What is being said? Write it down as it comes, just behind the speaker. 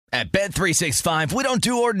At Bet365, we don't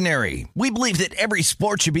do ordinary. We believe that every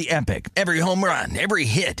sport should be epic. Every home run, every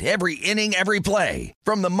hit, every inning, every play.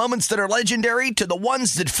 From the moments that are legendary to the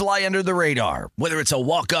ones that fly under the radar. Whether it's a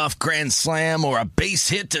walk-off grand slam or a base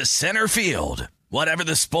hit to center field. Whatever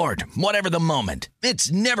the sport, whatever the moment.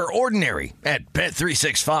 It's never ordinary at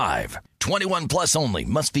Bet365. 21 plus only.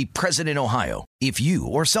 Must be present in Ohio. If you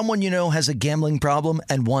or someone you know has a gambling problem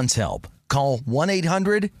and wants help, call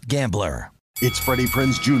 1-800-GAMBLER. It's Freddie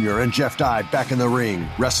Prinze Jr. and Jeff Dye back in the ring.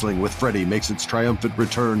 Wrestling with Freddie makes its triumphant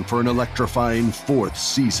return for an electrifying 4th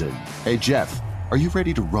season. Hey, Jeff, are you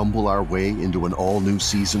ready to rumble our way into an all-new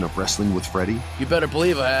season of Wrestling with Freddie? You better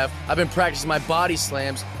believe I have. I've been practicing my body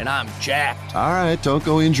slams, and I'm jacked. All right, don't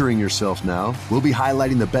go injuring yourself now. We'll be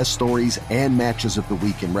highlighting the best stories and matches of the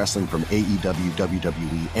week in wrestling from AEW,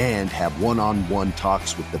 WWE, and have one-on-one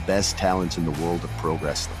talks with the best talents in the world of pro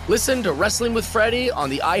wrestling. Listen to Wrestling with Freddie on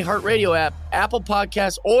the iHeartRadio app, Apple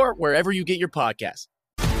Podcasts, or wherever you get your podcasts.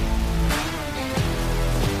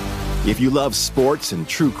 If you love sports and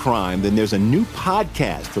true crime, then there's a new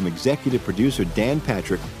podcast from executive producer Dan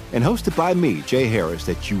Patrick and hosted by me, Jay Harris,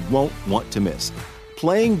 that you won't want to miss.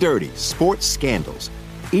 Playing Dirty: Sports Scandals.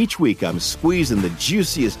 Each week, I'm squeezing the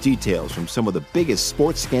juiciest details from some of the biggest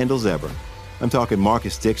sports scandals ever. I'm talking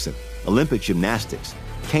Marcus Dixon, Olympic gymnastics,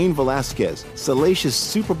 Cain Velasquez, salacious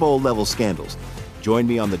Super Bowl-level scandals. Join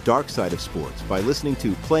me on the dark side of sports by listening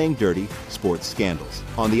to Playing Dirty: Sports Scandals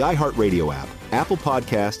on the iHeartRadio app, Apple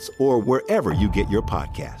Podcasts, or wherever you get your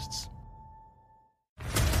podcasts.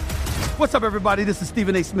 What's up, everybody? This is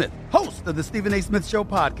Stephen A. Smith, host of the Stephen A. Smith Show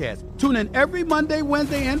podcast. Tune in every Monday,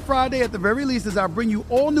 Wednesday, and Friday at the very least as I bring you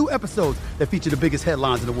all new episodes that feature the biggest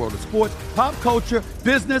headlines in the world of sports, pop culture,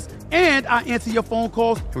 business, and I answer your phone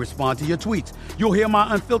calls and respond to your tweets. You'll hear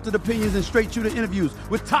my unfiltered opinions and straight-shooter interviews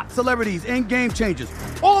with top celebrities and game changers.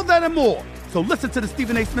 All that and more. So listen to the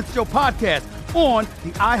Stephen A. Smith Show podcast on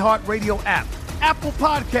the iHeartRadio app, Apple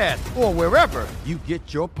Podcasts, or wherever you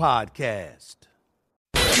get your podcast.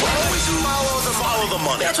 Always follow the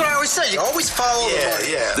money. That's what I always say. You always follow the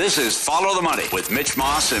money. Yeah. This is Follow the Money with Mitch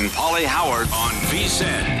Moss and Paulie Howard on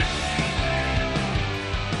VSiN.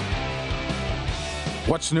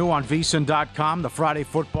 What's new on VSiN.com? The Friday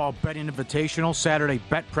Football Betting Invitational, Saturday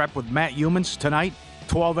Bet Prep with Matt Humans tonight,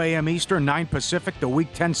 12 a.m. Eastern, 9 Pacific. The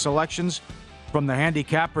Week 10 selections from the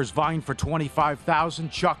handicappers vying for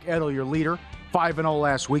 $25,000. Chuck Edel, your leader, 5-0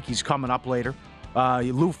 last week. He's coming up later.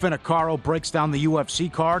 Lou Finocchiaro breaks down the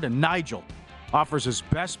UFC card, and Nigel offers his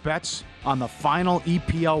best bets on the final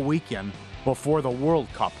EPL weekend before the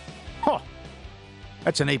World Cup. Huh.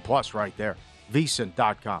 That's an A+ right there.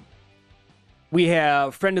 VSiN.com. We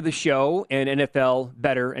have friend of the show and NFL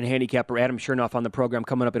bettor and handicapper Adam Chernoff on the program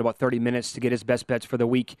coming up in about 30 minutes to get his best bets for the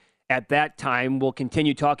week. At that time, we'll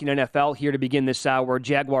continue talking NFL here to begin this hour.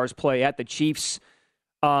 Jaguars play at the Chiefs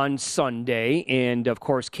on Sunday, and of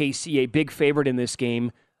course KC a big favorite in this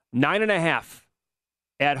game, 9.5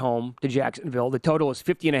 at home to Jacksonville. The total is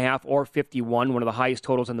 50.5 or 51, one of the highest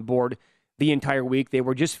totals on the board the entire week. They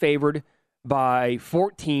were just favored by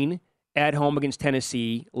 14 at home against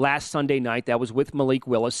Tennessee last Sunday night. That was with Malik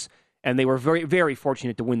Willis, and they were very, very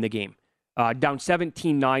fortunate to win the game. Down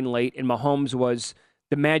 17-9 late, and Mahomes was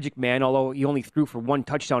the magic man, although he only threw for one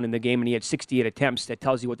touchdown in the game, and he had 68 attempts. That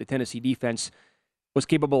tells you what the Tennessee defense was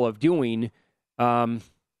capable of doing. What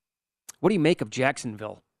do you make of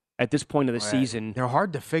Jacksonville at this point of the season? They're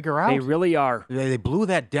hard to figure out. They really are. They blew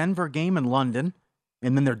that Denver game in London,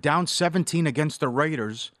 and then they're down 17 against the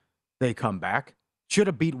Raiders. They come back. Should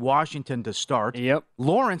have beat Washington to start. Yep.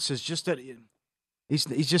 Lawrence is just he's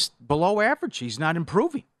just below average. He's not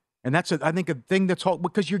improving, and that's I think a thing that's all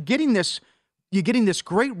because you're getting this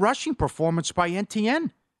great rushing performance by NTN. I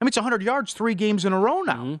mean, it's 100 yards 3 games in a row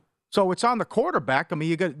now. Mm-hmm. So it's on the quarterback. I mean,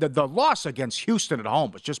 you got the loss against Houston at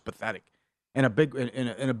home was just pathetic, and a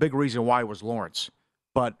big reason why was Lawrence.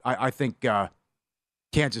 But I think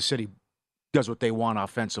Kansas City does what they want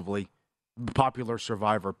offensively. Popular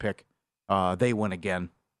survivor pick. They win again,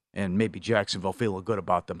 and maybe Jacksonville feeling good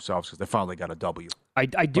about themselves because they finally got a W. I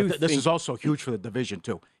do. This is also huge for the division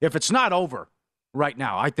too. If it's not over right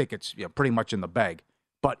now, I think it's pretty much in the bag.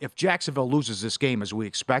 But if Jacksonville loses this game as we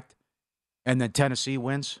expect, and then Tennessee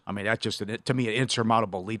wins, I mean, that's just, to me, an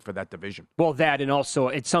insurmountable lead for that division. Well, that, and also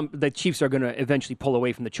the Chiefs are going to eventually pull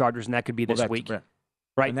away from the Chargers, and that could be this week.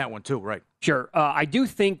 Right. And that one, too, right. Sure. I do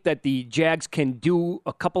think that the Jags can do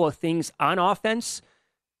a couple of things on offense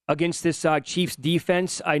against this Chiefs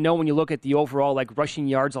defense. I know when you look at the overall rushing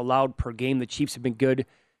yards allowed per game, the Chiefs have been good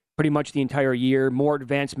pretty much the entire year. More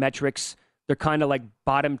advanced metrics. They're kind of like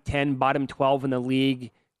bottom 10, bottom 12 in the league.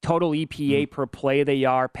 Total EPA per play they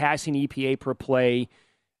are. Passing EPA per play.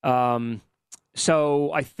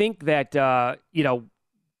 So I think that,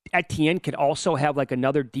 Etienne could also have like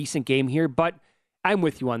another decent game here, but I'm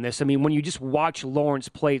with you on this. I mean, when you just watch Lawrence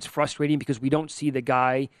play, it's frustrating because we don't see the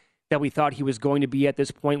guy that we thought he was going to be at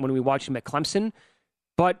this point when we watched him at Clemson.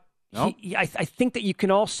 But Nope. I think that you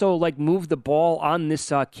can also like move the ball on this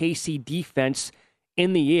KC defense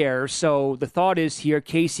in the air. So the thought is here,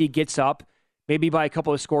 KC gets up, maybe by a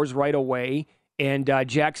couple of scores right away, and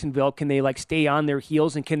Jacksonville, can they like stay on their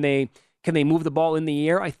heels and can they move the ball in the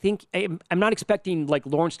air? I think I'm not expecting like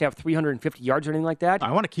Lawrence to have 350 yards or anything like that.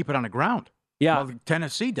 I want to keep it on the ground. Yeah, well,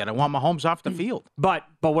 Tennessee did. I want Mahomes off the field. But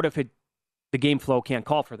what if the game flow can't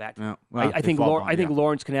call for that? Yeah, well, I think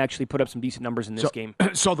Lawrence can actually put up some decent numbers in this game.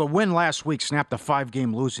 So the win last week snapped a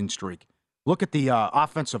 5-game losing streak. Look at the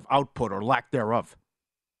offensive output or lack thereof.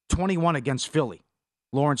 21 against Philly.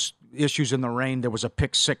 Lawrence issues in the rain. There was a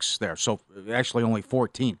pick 6 there, so actually only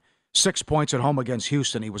 14. 6 points at home against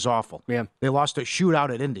Houston. He was awful. Yeah. They lost a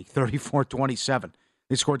shootout at Indy, 34-27.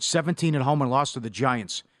 They scored 17 at home and lost to the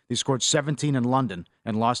Giants. They scored 17 in London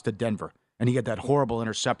and lost to Denver. And he had that horrible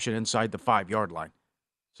interception inside the 5-yard line.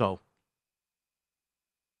 So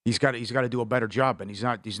he's got to do a better job, and he's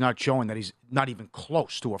not showing that he's not even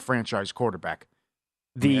close to a franchise quarterback.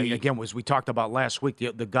 Again, as we talked about last week,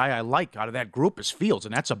 the guy I like out of that group is Fields,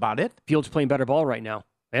 and that's about it. Fields playing better ball right now.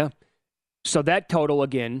 Yeah. So that total,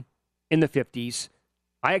 again, in the 50s.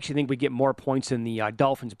 I actually think we get more points in the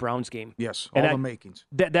Dolphins-Browns game. Yes, and the makings.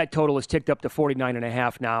 That total is ticked up to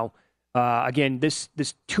 49.5 now. Again, this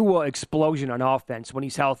Tua explosion on offense when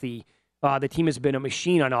he's healthy, the team has been a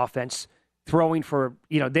machine on offense, throwing for,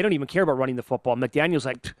 they don't even care about running the football. McDaniel's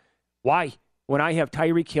like, why? When I have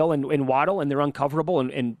Tyreek Hill and Waddle and they're uncoverable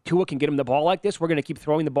and Tua can get him the ball like this, we're going to keep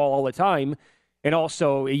throwing the ball all the time. And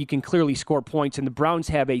also, you can clearly score points. And the Browns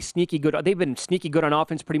have they've been sneaky good on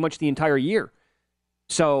offense pretty much the entire year.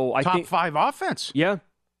 So I think top 5 offense. Yeah.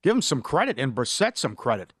 Give him some credit and Brissett some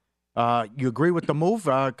credit. You agree with the move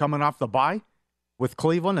coming off the bye with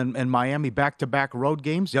Cleveland and Miami back-to-back road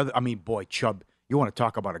games? Chubb, you want to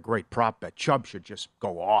talk about a great prop bet. Chubb should just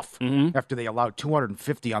go off after they allowed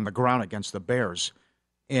 250 on the ground against the Bears,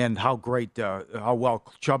 and how well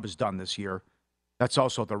Chubb has done this year. That's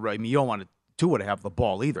also you don't want Tua to have the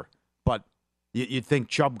ball either, but you'd think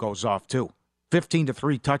Chubb goes off too.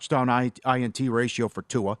 15-3 touchdown INT ratio for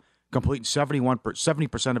Tua, completing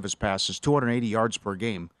 70% of his passes, 280 yards per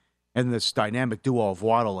game, and this dynamic duo of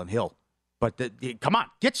Waddle and Hill. But come on,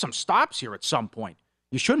 get some stops here at some point.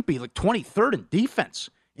 You shouldn't be like 23rd in defense,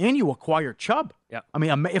 and you acquire Chubb. Yeah. I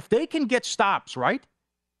mean, if they can get stops, right,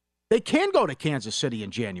 they can go to Kansas City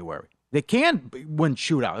in January. They can win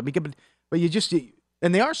shootout.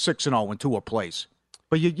 And they are 6-0 when Tua plays.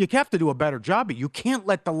 But you have to do a better job. You can't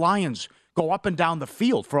let the Lions go up and down the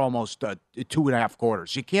field for almost 2.5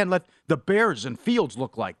 quarters. You can't let the Bears and Fields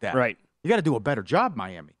look like that. Right. You got to do a better job,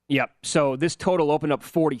 Miami. Yep. So this total opened up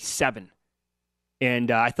 47.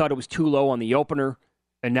 And I thought it was too low on the opener.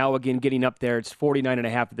 And now, again, getting up there, it's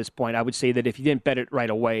 49.5 at this point. I would say that if you didn't bet it right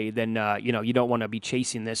away, then, you don't want to be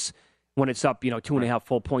chasing this when it's up, 2.5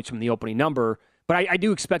 full points from the opening number. But I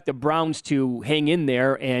do expect the Browns to hang in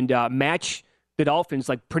there and match the Dolphins,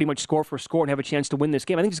 like pretty much score for score and have a chance to win this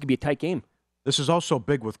game. I think this could be a tight game. This is also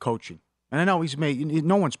big with coaching. And I know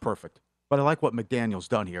no one's perfect, but I like what McDaniel's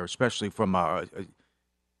done here, especially from a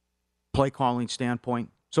play calling standpoint.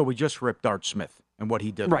 So we just ripped Art Smith and what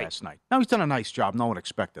he did last night. Now, he's done a nice job. No one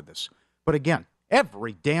expected this. But again,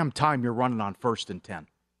 every damn time you're running on 1st and 10.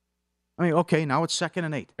 I mean, okay, now it's 2nd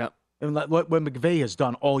and 8. Yep. And what McVay has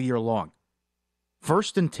done all year long.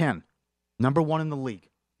 1st and 10, number 1 in the league,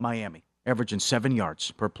 Miami, averaging 7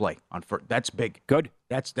 yards per play on first. That's big. Good.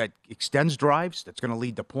 That extends drives. That's going to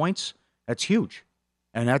lead to points. That's huge.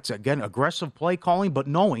 And that's, again, aggressive play calling, but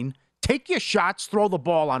knowing, take your shots, throw the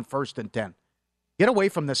ball on 1st and 10. Get away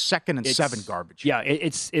from the 2nd and 7 garbage. Yeah,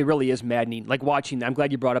 it really is maddening. Like watching, I'm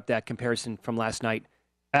glad you brought up that comparison from last night.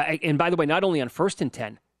 And by the way, not only on 1st and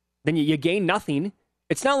 10, then you gain nothing.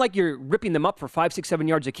 It's not like you're ripping them up for 5, 6, 7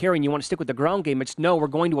 yards of carry and you want to stick with the ground game. It's no, we're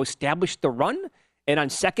going to establish the run. And on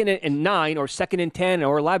 2nd and 9 or 2nd and 10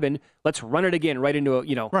 or 11, let's run it again right into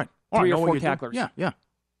right. 3 or 4 tacklers. Yeah.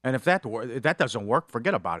 And if that doesn't work,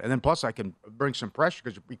 forget about it. And then plus I can bring some pressure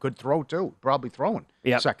because we could throw too. Probably throwing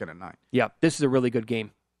 2nd and 9. Yeah, this is a really good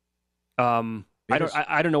game. I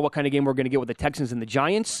don't know what kind of game we're going to get with the Texans and the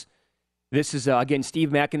Giants. This is, again, Steve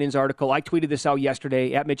McKinnon's article. I tweeted this out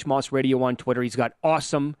yesterday at Mitch Moss Radio on Twitter. He's got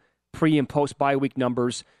awesome pre- and post-bye week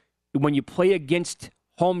numbers. When you play against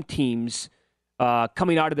home teams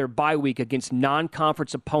coming out of their bye week against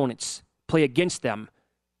non-conference opponents, play against them,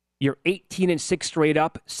 You're 18-6 straight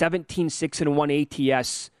up, 17-6-1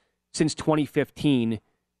 ATS since 2015.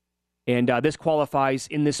 And this qualifies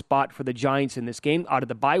in this spot for the Giants in this game. Out of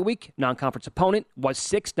the bye week, non-conference opponent was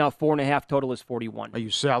 6, now 4.5, total is 41. Are you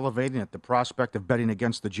salivating at the prospect of betting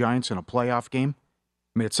against the Giants in a playoff game?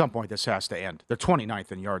 I mean, at some point, this has to end. They're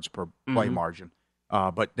 29th in yards per play margin.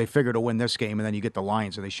 But they figure to win this game, and then you get the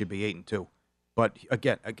Lions, and they should be 8-2. But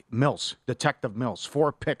again, Mills, Detective Mills,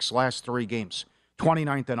 4 picks last 3 games,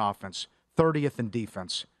 29th in offense, 30th in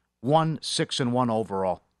defense, 6-1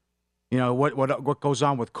 overall. You know, what goes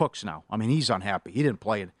on with Cooks now? I mean, he's unhappy. He didn't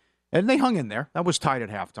play it. And they hung in there. That was tied at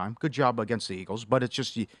halftime. Good job against the Eagles. But it's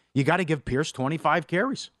just, you got to give Pierce 25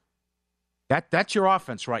 carries. That's your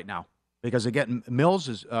offense right now. Because, again, Mills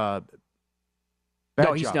is bad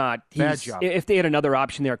No, he's job. not. Bad job. If they had another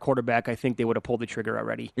option there at quarterback, I think they would have pulled the trigger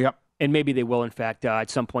already. Yep. And maybe they will, in fact, at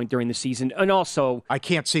some point during the season. And also, I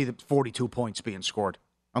can't see the 42 points being scored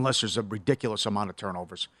unless there's a ridiculous amount of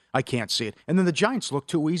turnovers. I can't see it. And then the Giants look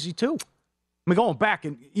too easy, too. I mean, going back,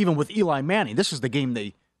 and even with Eli Manning, this is the game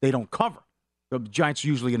they don't cover. The Giants are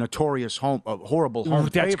usually a notorious horrible home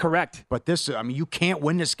That's favorite. correct. But this, I mean, you can't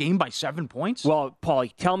win this game by 7 points? Well,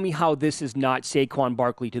 Paulie, tell me how this is not Saquon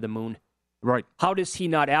Barkley to the moon. Right. How does he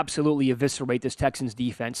not absolutely eviscerate this Texans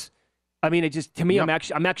defense? I mean, it just, to me, Yep.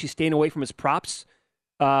 I'm actually staying away from his props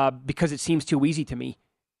because it seems too easy to me.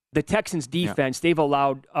 The Texans defense, they've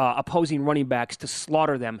allowed opposing running backs to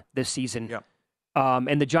slaughter them this season. Yep.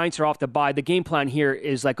 And the Giants are off the bye. The game plan here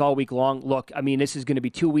is like all week long. Look, I mean, this is going to be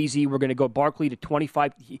too easy. We're going to go Barkley to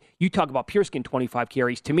 25. You talk about Pierce getting 25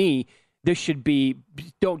 carries. To me, this should be,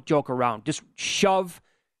 don't joke around. Just shove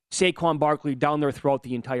Saquon Barkley down their throat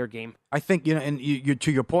the entire game. I think, you know, and you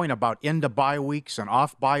to your point about into bye weeks and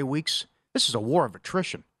off bye weeks, this is a war of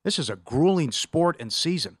attrition. This is a grueling sport and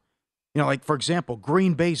season. You know, like, for example,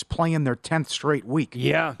 Green Bay's playing their 10th straight week.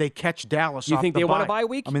 Yeah. They catch Dallas You off think the they bye. want a bye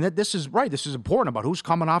week? I mean, this is right. This is important about who's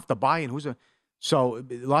coming off the bye and who's a. So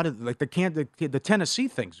a lot of, like, the Tennessee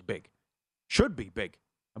thing's big. Should be big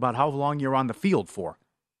about how long you're on the field for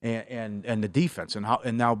and the defense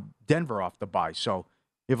and now Denver off the bye. So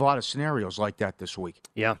you have a lot of scenarios like that this week.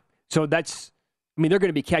 Yeah. So that's, I mean, they're going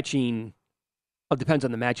to be catching, well, it depends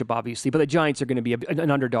on the matchup, obviously, but the Giants are going to be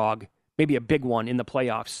an underdog, maybe a big one in the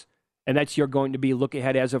playoffs. And that's you're going to be look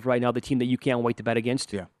ahead as of right now, the team that you can't wait to bet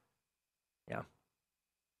against. Yeah. Yeah.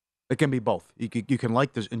 It can be both. You can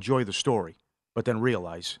like this, enjoy the story, but then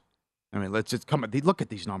realize, I mean, let's just look at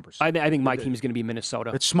these numbers. I think my team is going to be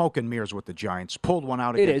Minnesota. It's smoke and mirrors with the Giants. Pulled one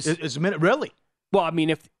out It again. is. Is really? Well, I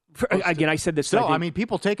mean, again, I said this. Still, I mean,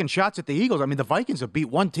 people taking shots at the Eagles. I mean, the Vikings have beat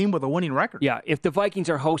one team with a winning record. Yeah, if the Vikings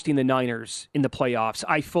are hosting the Niners in the playoffs,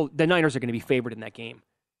 the Niners are going to be favored in that game.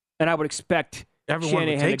 And I would expect Everyone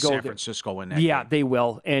Shanahan would take to go San Francisco in that Yeah, game. they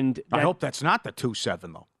will. And I hope that's not the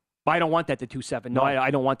 2-7, though. I don't want that to 2-7. No,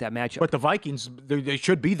 I don't want that matchup. But the Vikings, they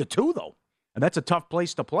should be the 2, though. And that's a tough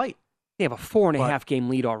place to play. They have a 4.5 game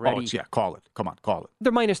lead already. Call it. Come on, call it.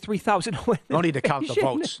 They're minus 3,000. No need to count the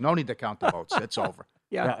votes. No need to count the votes. It's over.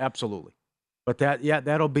 Yeah, absolutely. But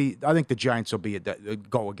that'll be. I think the Giants will be a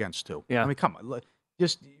go against too. Yeah. I mean, come on,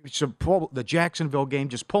 just pull the Jacksonville game.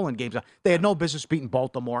 Just pulling games out. They had no business beating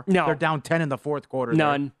Baltimore. No. They're down 10 in the fourth quarter.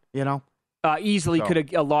 None. There, you know, easily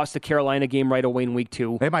could have lost the Carolina game right away in week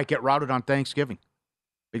 2. They might get routed on Thanksgiving.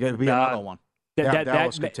 It'll be another one.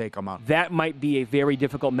 Dallas could take them out. That might be a very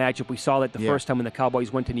difficult matchup. We saw that the first time when the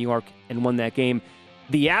Cowboys went to New York and won that game.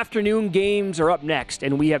 The afternoon games are up next,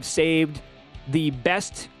 and we have saved the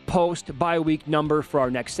best post-bye week number for our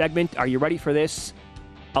next segment. Are you ready for this?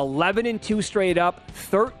 11-2 straight up,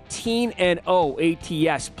 13-0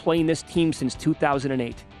 ATS, playing this team since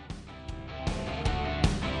 2008.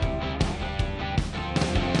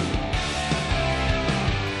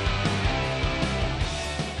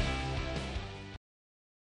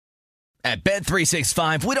 At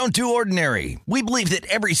Bet365, we don't do ordinary. We believe that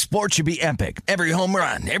every sport should be epic. Every home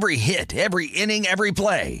run, every hit, every inning, every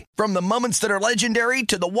play. From the moments that are legendary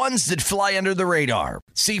to the ones that fly under the radar.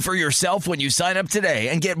 See for yourself when you sign up today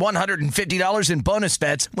and get $150 in bonus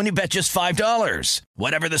bets when you bet just $5.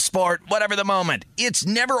 Whatever the sport, whatever the moment, it's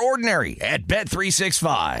never ordinary at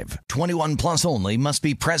Bet365. 21 plus only. Must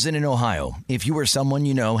be present in Ohio. If you or someone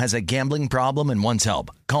you know has a gambling problem and wants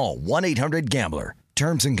help, call 1-800-GAMBLER.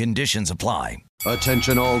 Terms and conditions apply.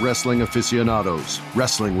 Attention all wrestling aficionados.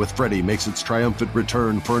 Wrestling with Freddie makes its triumphant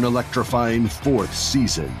return for an electrifying 4th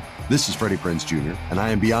season. This is Freddie Prinze Jr., and I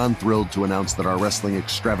am beyond thrilled to announce that our wrestling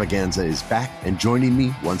extravaganza is back, and joining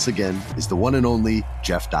me once again is the one and only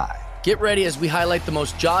Jeff Dye. Get ready as we highlight the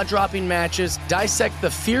most jaw-dropping matches, dissect the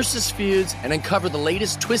fiercest feuds, and uncover the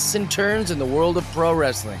latest twists and turns in the world of pro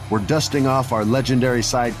wrestling. We're dusting off our legendary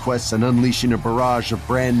side quests and unleashing a barrage of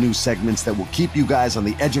brand new segments that will keep you guys on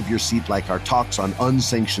the edge of your seat like our talks on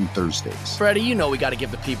Unsanctioned Thursdays. Freddie, you know we got to give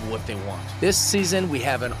the people what they want. This season, we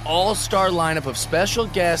have an all-star lineup of special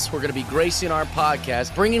guests who are going to be gracing our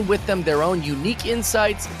podcast, bringing with them their own unique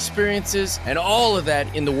insights, experiences, and all of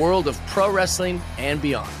that in the world of pro wrestling and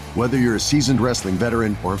beyond. Whether you're a seasoned wrestling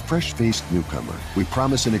veteran or a fresh-faced newcomer, we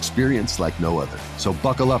promise an experience like no other. So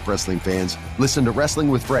buckle up, wrestling fans. Listen to Wrestling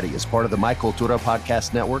with Freddie as part of the My Cultura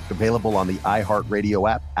Podcast Network, available on the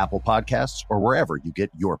iHeartRadio app, Apple Podcasts, or wherever you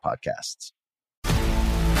get your podcasts.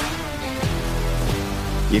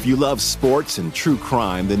 If you love sports and true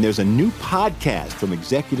crime, then there's a new podcast from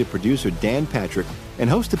executive producer Dan Patrick and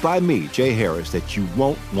hosted by me, Jay Harris, that you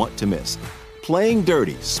won't want to miss. Playing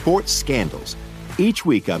Dirty: Sports Scandals. Each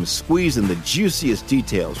week, I'm squeezing the juiciest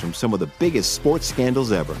details from some of the biggest sports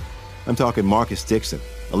scandals ever. I'm talking Marcus Dixon,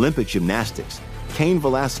 Olympic gymnastics, Cain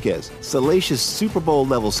Velasquez, salacious Super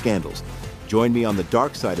Bowl-level scandals. Join me on the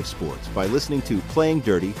dark side of sports by listening to Playing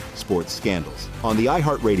Dirty: Sports Scandals on the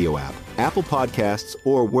iHeartRadio app, Apple Podcasts,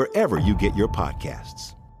 or wherever you get your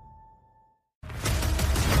podcasts.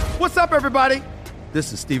 What's up, everybody?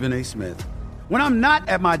 This is Stephen A. Smith. When I'm not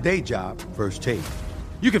at my day job, First Take,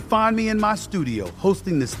 you can find me in my studio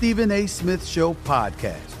hosting the Stephen A. Smith Show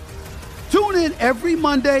podcast. Tune in every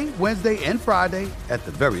Monday, Wednesday, and Friday, at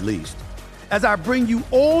the very least, as I bring you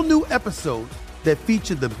all new episodes that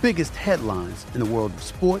feature the biggest headlines in the world of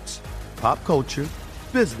sports, pop culture,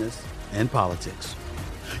 business, and politics.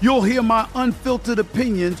 You'll hear my unfiltered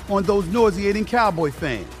opinions on those nauseating Cowboy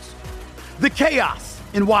fans, the chaos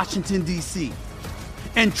in Washington, D.C.,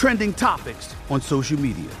 and trending topics on social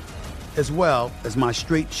media, as well as my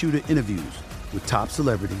straight shooter interviews with top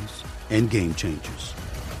celebrities and game changers.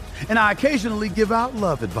 And I occasionally give out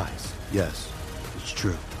love advice. Yes, it's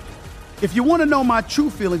true. If you want to know my true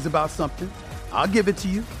feelings about something, I'll give it to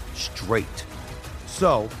you straight.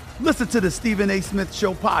 So listen to the Stephen A. Smith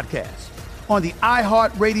Show podcast on the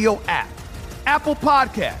iHeartRadio app, Apple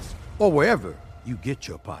Podcasts, or wherever you get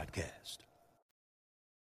your podcast.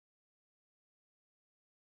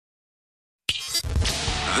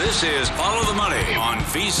 This is Follow the Money on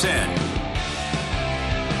VSiN.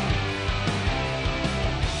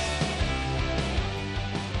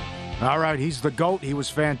 All right, he's the GOAT. He was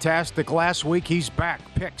fantastic last week. He's back.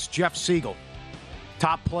 Picks, Jeff Siegel.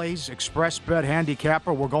 Top plays, Express Bet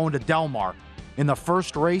handicapper. We're going to Del Mar. In the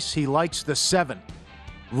first race, he likes the 7.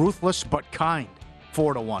 Ruthless but Kind,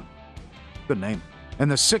 4-1. Good name. In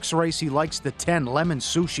the 6th race, he likes the 10. Lemon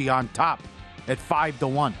Sushi on top at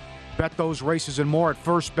 5-1. Bet those races and more at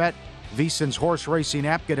First Bet, VSiN's horse racing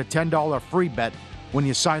app. Get a $10 free bet when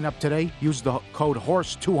you sign up today. Use the code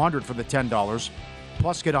HORSE200 for the $10.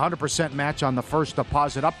 Plus, get a 100% match on the first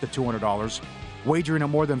deposit up to $200. Wagering at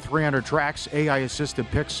more than 300 tracks, AI-assisted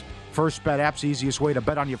picks. First Bet app's the easiest way to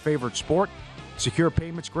bet on your favorite sport. Secure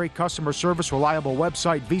payments, great customer service, reliable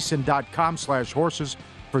website, VSiN.com/horses.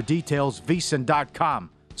 For details,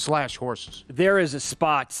 VSiN.com/horses. There is a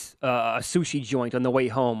spot, a sushi joint on the way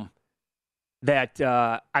home that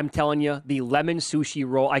I'm telling you, the lemon sushi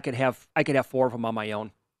roll, I could have 4 of them on my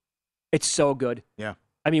own. It's so good. Yeah.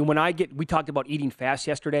 I mean, we talked about eating fast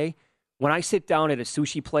yesterday. When I sit down at a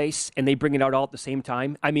sushi place and they bring it out all at the same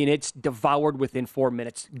time, I mean, it's devoured within 4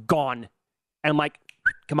 minutes, gone. And I'm like,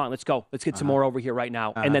 come on, let's go. Let's get some more over here right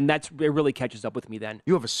now. And then it really catches up with me then.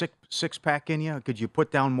 You have a six-pack in you? Could you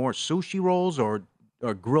put down more sushi rolls or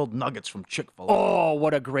grilled nuggets from Chick-fil-A? Oh,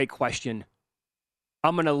 what a great question.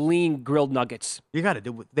 I'm going to lean grilled nuggets. You got to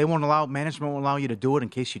do it. Management won't allow you to do it in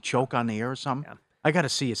case you choke on the air or something? Yeah. I got to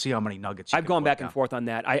see how many nuggets you I've gone back and forth on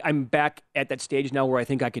that. I'm back at that stage now where I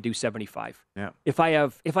think I could do 75. Yeah. If I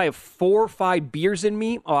have 4 or 5 beers in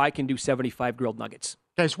me, I can do 75 grilled nuggets.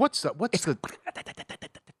 Guys, what's the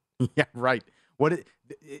Yeah, right.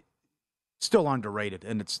 Still underrated,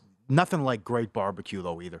 and it's nothing like great barbecue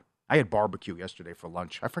though either. I had barbecue yesterday for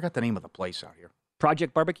lunch. I forgot the name of the place out here.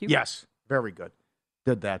 Project Barbecue? Yes, very good.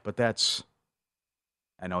 Did that, but I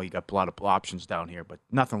know you got a lot of options down here, but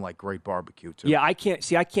nothing like great barbecue, too. Yeah, I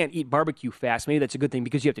can't eat barbecue fast. Maybe that's a good thing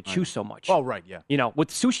because you have to chew so much. Oh, right, yeah. You know, with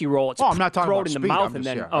sushi roll, it's I'm not talking throw about it in speed. the mouth I'm and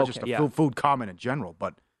just, then just a food comment in general,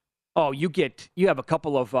 but you have a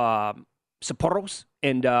couple of Sapporo's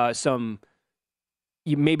and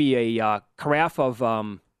maybe a carafe of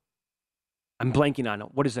I'm blanking on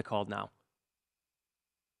it. What is it called now?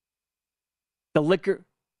 The liquor.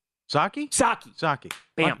 Sake? Sake. Sake.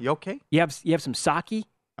 Bam. You okay? You have some sake?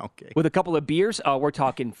 Okay. With a couple of beers, we're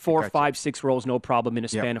talking 4, 5, 6 rolls, no problem, in a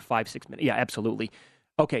span of 5, 6 minutes. Yeah, absolutely.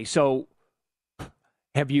 Okay, so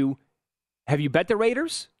have you bet the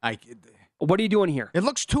Raiders? What are you doing here? It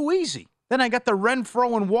looks too easy. Then I got the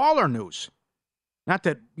Renfro and Waller news. Not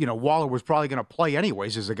that, Waller was probably going to play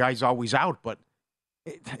anyways, as the guy's always out, but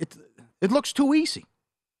it looks too easy.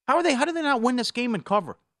 How do they not win this game and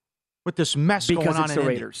cover with this mess going on in Indy? Because it's the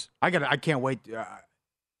Raiders. I can't wait.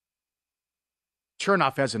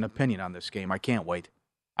 Chernoff has an opinion on this game. I can't wait.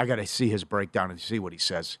 I got to see his breakdown and see what he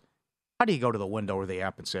says. How do you go to the window or the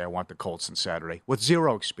app and say, I want the Colts on Saturday with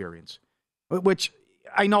zero experience? Which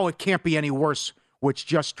I know it can't be any worse, which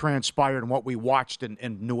just transpired and what we watched in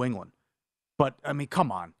New England. But, I mean,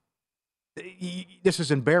 come on. This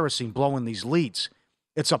is embarrassing, blowing these leads.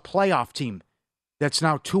 It's a playoff team that's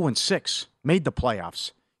now 2-6, made the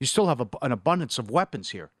playoffs. You still have an abundance of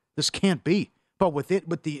weapons here. This can't be. But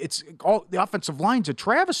the offensive line's a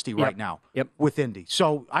travesty right now with Indy.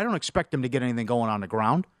 So I don't expect them to get anything going on the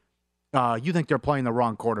ground. You think they're playing the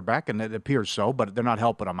wrong quarterback, and it appears so, but they're not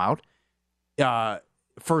helping them out.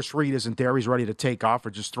 First read isn't there. He's ready to take off or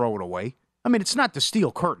just throw it away. I mean, it's not the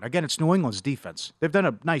steel curtain. Again, it's New England's defense. They've done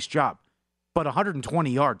a nice job. But 120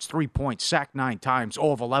 yards, 3 points, sacked 9 times,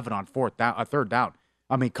 0 of 11 on third down.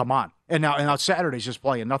 I mean, come on. And now Saturday's just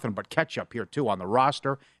playing nothing but catch-up here, too, on the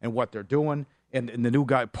roster and what they're doing. And the new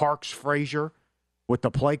guy, Parks Frazier, with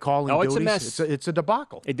the play calling duties. It's a mess. It's a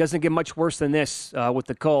debacle. It doesn't get much worse than this with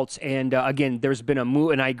the Colts. And, again, there's been a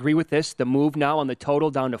move, and I agree with this, the move now on the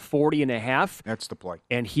total down to 40.5. That's the play.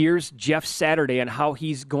 And here's Jeff Saturday on how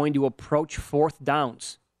he's going to approach fourth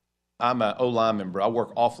downs. I'm an O lineman, bro. I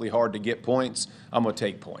work awfully hard to get points. I'm gonna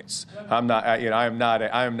take points. I'm not. I am not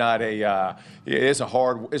a. It's a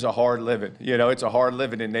hard living. It's a hard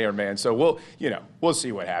living in there, man. So we'll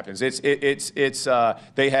see what happens.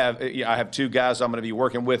 They have. I have 2 guys I'm gonna be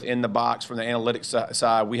working with in the box from the analytics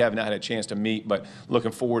side. We have not had a chance to meet, but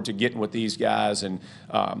looking forward to getting with these guys. And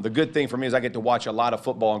the good thing for me is I get to watch a lot of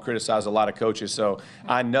football and criticize a lot of coaches. So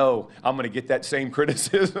I know I'm gonna get that same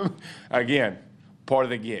criticism again. Part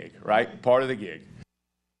of the gig, right? Part of the gig.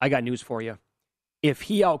 I got news for you. If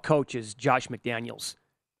he outcoaches Josh McDaniels,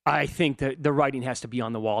 I think that the writing has to be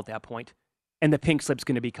on the wall at that point, and the pink slip's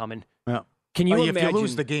going to be coming. Yeah. Can you imagine? If you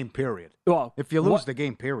lose the game, period. Well, if you lose the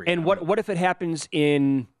game, period. And what if it happens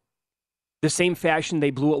in the same fashion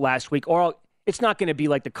they blew it last week? Or it's not going to be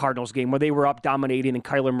like the Cardinals game where they were up dominating and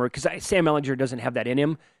Kyler Murray, because Sam Ehlinger doesn't have that in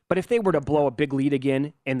him. But if they were to blow a big lead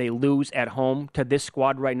again and they lose at home to this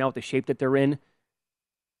squad right now with the shape that they're in,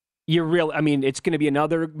 it's going to be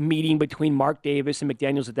another meeting between Mark Davis and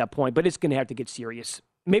McDaniels at that point, but it's going to have to get serious.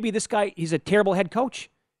 Maybe this guy, he's a terrible head coach.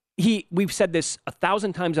 We've said this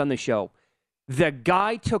 1,000 times on the show. The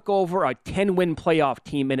guy took over a 10-win playoff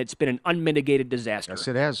team, and it's been an unmitigated disaster. Yes,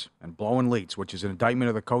 it has. And blowing leads, which is an indictment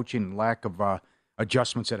of the coaching and lack of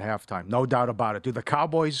adjustments at halftime. No doubt about it. Do the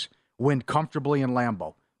Cowboys win comfortably in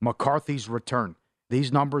Lambeau? McCarthy's return.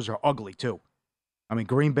 These numbers are ugly, too. I mean,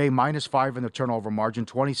 Green Bay -5 in the turnover margin,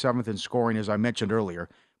 27th in scoring, as I mentioned earlier.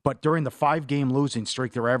 But during the 5-game losing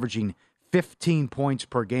streak, they're averaging 15 points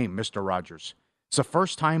per game, Mr. Rogers. It's the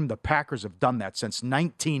first time the Packers have done that since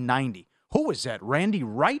 1990. Who is that, Randy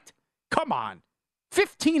Wright? Come on.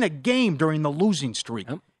 15 a game during the losing streak.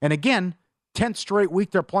 Yep. And again, 10th straight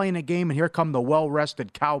week they're playing a game, and here come the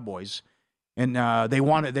well-rested Cowboys. And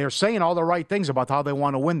they're saying all the right things about how they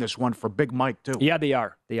want to win this one for Big Mike, too. Yeah, they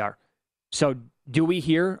are. So do we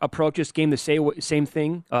here approach this game the same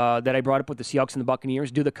thing that I brought up with the Seahawks and the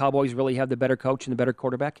Buccaneers? Do the Cowboys really have the better coach and the better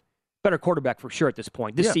quarterback? Better quarterback for sure at this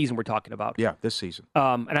point. This season we're talking about. Yeah, this season.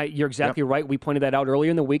 You're exactly right. We pointed that out earlier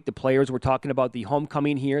in the week. The players were talking about the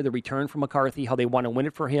homecoming here, the return from McCarthy, how they want to win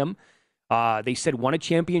it for him. They said won a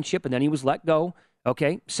championship, and then he was let go.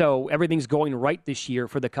 Okay, so everything's going right this year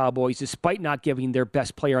for the Cowboys, despite not giving their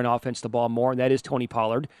best player on offense the ball more, and that is Tony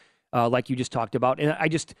Pollard, like you just talked about. And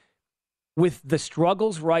with the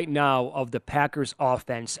struggles right now of the Packers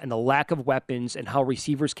offense and the lack of weapons and how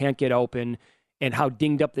receivers can't get open and how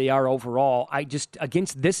dinged up they are overall,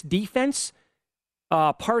 against this defense,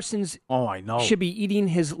 Parsons should be eating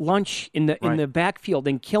his lunch in the backfield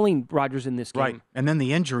and killing Rodgers in this game. Right, and then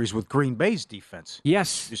the injuries with Green Bay's defense.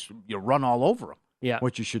 Yes. You run all over them. Yeah.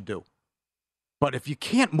 What you should do. But if you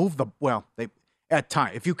can't move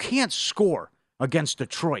if you can't score against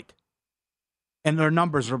Detroit, and their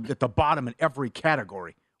numbers are at the bottom in every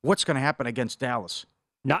category, what's going to happen against Dallas?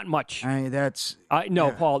 Not much.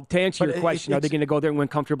 Paul, to answer your question, are they going to go there and win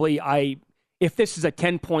comfortably? If this is a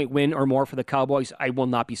 10-point win or more for the Cowboys, I will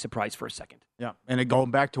not be surprised for a second. Yeah, and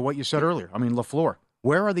going back to what you said earlier, I mean, LaFleur,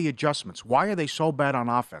 where are the adjustments? Why are they so bad on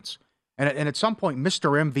offense? And at some point,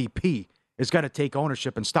 Mr. MVP has got to take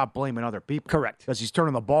ownership and stop blaming other people. Correct. Because he's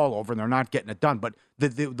turning the ball over and they're not getting it done. But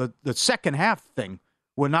the second half thing,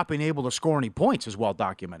 with not being able to score any points, is well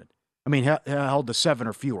documented. I mean, held to 7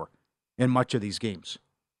 or fewer in much of these games.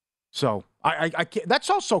 So I can't, that's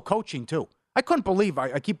also coaching too. I couldn't believe,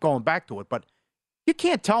 I keep going back to it, but you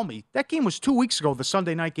can't tell me that game was 2 weeks ago, the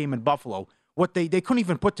Sunday night game in Buffalo. What they couldn't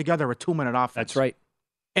even put together a 2-minute offense. That's right.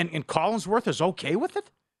 And Collinsworth is okay with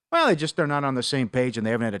it? Well, they're not on the same page and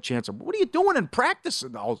they haven't had a chance. What are you doing in practice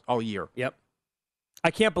all year? Yep.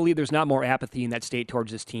 I can't believe there's not more apathy in that state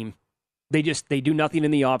towards this team. They do nothing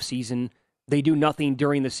in the offseason. They do nothing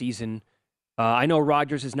during the season. I know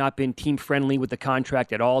Rodgers has not been team friendly with the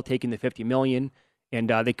contract at all, taking the $50 million, and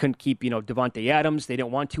they couldn't keep Davante Adams. They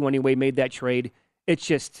didn't want to anyway. Made that trade. They've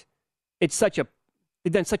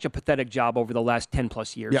done such a pathetic job over the last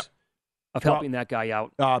 10+ years of helping that guy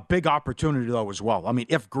out. Big opportunity though as well. I mean,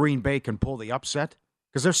 if Green Bay can pull the upset,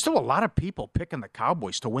 because there's still a lot of people picking the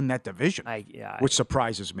Cowboys to win that division, which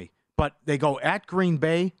surprises me. But they go at Green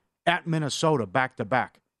Bay, at Minnesota back to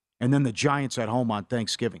back, and then the Giants at home on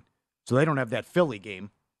Thanksgiving. So they don't have that Philly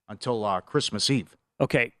game until Christmas Eve.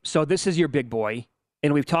 Okay, so this is your big boy,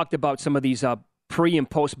 and we've talked about some of these pre- and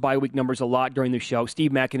post-bye week numbers a lot during the show.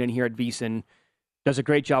 Steve Makinen here at VSiN does a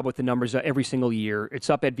great job with the numbers every single year. It's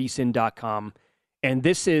up at vsin.com. And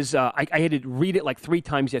this is, I had to read it like 3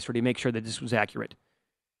 times yesterday to make sure that this was accurate.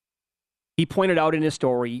 He pointed out in his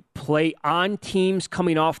story, play on teams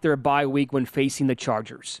coming off their bye week when facing the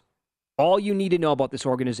Chargers. All you need to know about this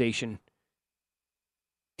organization,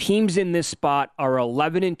 teams in this spot are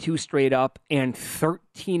 11-2 straight up and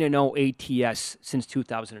 13-0 ATS since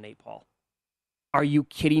 2008, Paul. Are you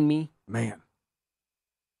kidding me? Man.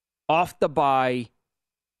 Off the bye,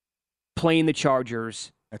 playing the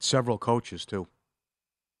Chargers. That's several coaches, too.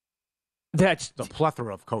 That's the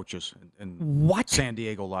plethora of coaches in San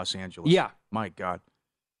Diego, Los Angeles. Yeah. My God.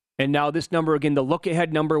 And now this number, again, the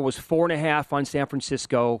look-ahead number was 4.5 on San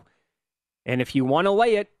Francisco. And if you want to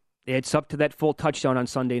lay it, it's up to that full touchdown on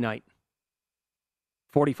Sunday night.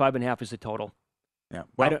 45.5 is the total. Yeah.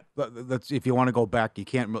 Well, that's, if you want to go back, you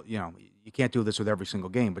can't do this with every single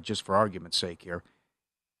game, but just for argument's sake here,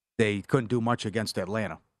 they couldn't do much against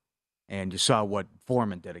Atlanta. And you saw what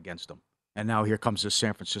Foreman did against them. And now here comes this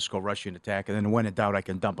San Francisco rushing attack. And then when in doubt, I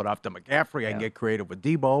can dump it off to McCaffrey. I can get creative with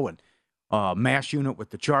Debo and mass unit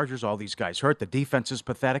with the Chargers. All these guys hurt. The defense is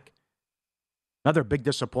pathetic. Another big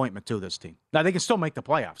disappointment to this team. Now, they can still make the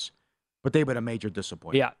playoffs, but they've been a major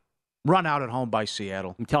disappointment. Yeah. Run out at home by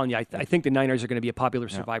Seattle. I'm telling you, I think the Niners are going to be a popular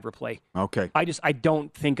survivor play. Okay. I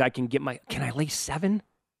don't think I can get can I lay 7?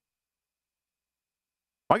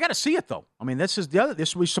 Well, I got to see it, though. I mean, this is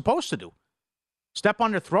what we're supposed to do. Step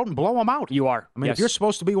on their throat and blow them out. You are. I mean, if you're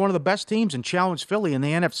supposed to be one of the best teams and challenge Philly in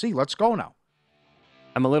the NFC, let's go now.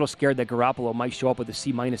 I'm a little scared that Garoppolo might show up with a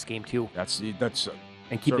C- game, too. That's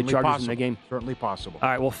and keep the Chargers in the game. Certainly possible. All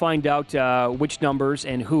right, we'll find out which numbers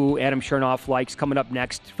and who Adam Chernoff likes coming up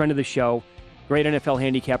next. Friend of the show, great NFL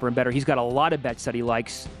handicapper and bettor. He's got a lot of bets that he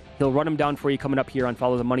likes. He'll run them down for you coming up here on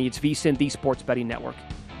Follow the Money. It's VSiN, the Sports Betting Network.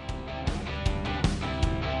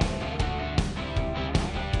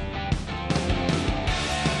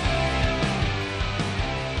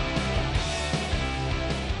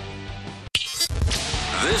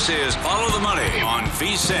 This is Follow the Money on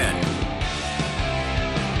VSiN.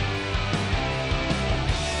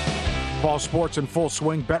 Fall sports in full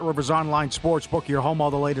swing. BetRivers Online Sportsbook, your home,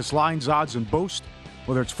 all the latest lines, odds, and boost.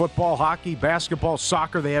 Whether it's football, hockey, basketball,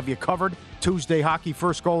 soccer, they have you covered. Tuesday, hockey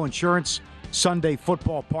first goal insurance. Sunday,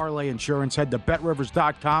 football parlay insurance. Head to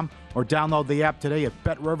BetRivers.com or download the app today at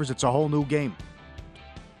BetRivers. It's a whole new game.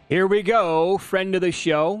 Here we go. Friend of the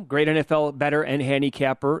show, great NFL bettor and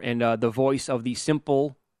handicapper, and the voice of the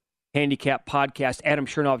Simple Handicap podcast, Adam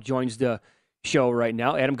Chernoff, joins the show right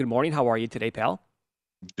now. Adam, good morning. How are you today, pal?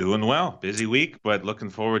 Doing well. Busy week, but looking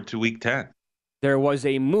forward to week 10. There was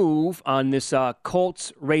a move on this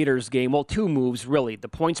Colts-Raiders game. Well, 2 moves, really. The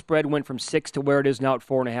point spread went from 6 to where it is now at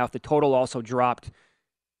 4.5. The total also dropped.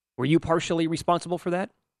 Were you partially responsible for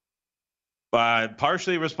that?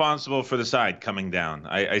 Partially responsible for the side coming down.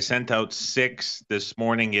 I sent out 6 this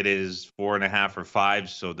morning. It is 4.5 or 5,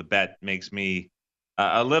 so the bet makes me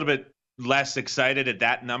a little bit less excited at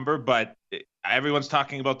that number. But everyone's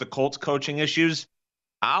talking about the Colts coaching issues.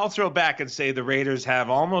 I'll throw back and say the Raiders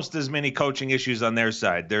have almost as many coaching issues on their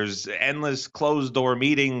side. There's endless closed-door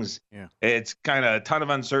meetings. Yeah. It's kind of a ton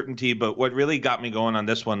of uncertainty. But what really got me going on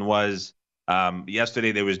this one was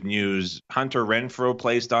yesterday there was news Hunter Renfrow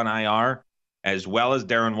placed on IR, as well as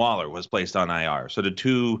Darren Waller was placed on IR. So the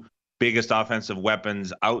 2 biggest offensive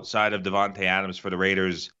weapons outside of Davante Adams for the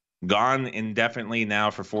Raiders gone indefinitely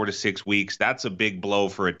now for 4 to 6 weeks. That's a big blow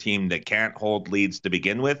for a team that can't hold leads to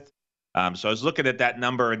begin with. So I was looking at that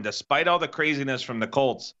number, and despite all the craziness from the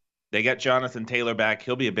Colts, they get Jonathan Taylor back.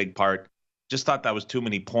 He'll be a big part. Just thought that was too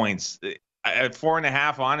many points. At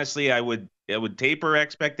 4.5, honestly, I would taper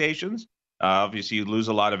expectations. Obviously, you lose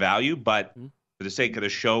a lot of value, but for the sake of the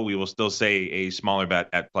show, we will still say a smaller bet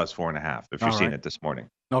at plus 4.5 if you're seeing it this morning.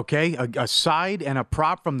 Okay, a side and a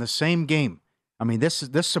prop from the same game. I mean, this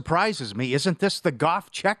surprises me. Isn't this the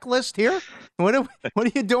Goff checklist here? What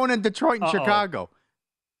are you doing in Detroit and Chicago?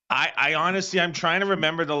 I honestly, I'm trying to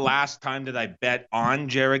remember the last time that I bet on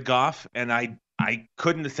Jared Goff, and I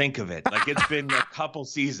couldn't think of it. Like, it's been a couple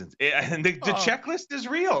seasons. And the checklist is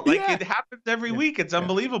real. Like, it happens every week. It's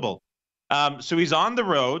unbelievable. So he's on the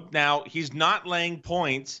road. Now, he's not laying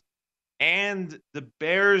points. And the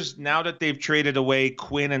Bears, now that they've traded away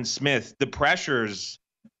Quinn and Smith, the pressure's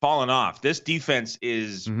fallen off. This defense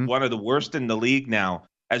is one of the worst in the league now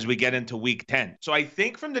as we get into week 10. So I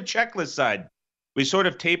think from the checklist side, we sort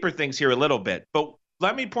of taper things here a little bit. But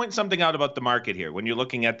let me point something out about the market here when you're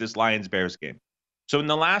looking at this Lions-Bears game. So in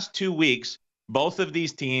the last 2 weeks, both of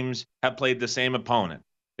these teams have played the same opponent.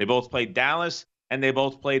 They both played Dallas, and they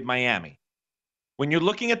both played Miami. When you're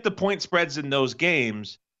looking at the point spreads in those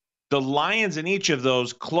games, the Lions in each of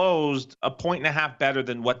those closed 1.5 better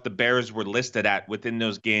than what the Bears were listed at within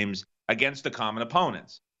those games against the common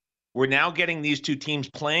opponents. We're now getting these two teams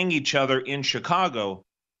playing each other in Chicago,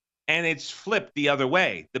 and it's flipped the other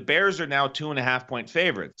way. The Bears are now 2.5-point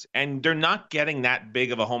favorites, and they're not getting that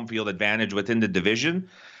big of a home field advantage within the division.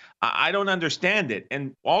 I don't understand it.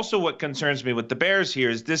 And also what concerns me with the Bears here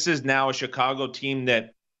is this is now a Chicago team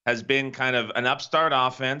that has been kind of an upstart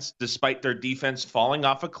offense despite their defense falling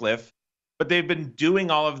off a cliff, but they've been doing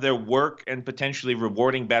all of their work and potentially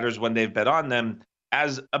rewarding bettors when they've bet on them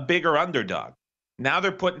as a bigger underdog. Now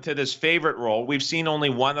they're put into this favorite role. We've seen only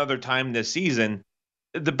one other time this season.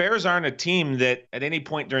 The Bears aren't a team that at any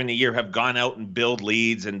point during the year have gone out and build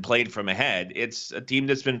leads and played from ahead. It's a team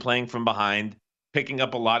that's been playing from behind, picking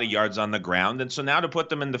up a lot of yards on the ground. And so now to put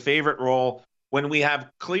them in the favorite role when we have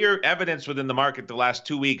clear evidence within the market the last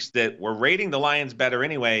 2 weeks that we're rating the Lions better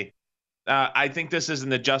anyway, I think this is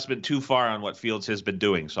an adjustment too far on what Fields has been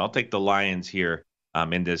doing. So I'll take the Lions here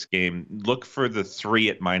in this game. Look for the 3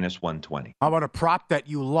 at minus 120. How about a prop that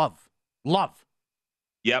you love?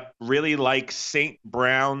 Yep, really like St.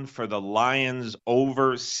 Brown for the Lions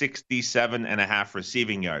over 67.5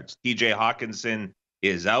 receiving yards. TJ Hawkinson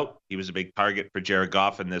is out. He was a big target for Jared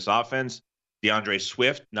Goff in this offense. DeAndre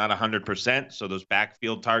Swift, not 100%, so those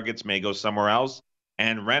backfield targets may go somewhere else.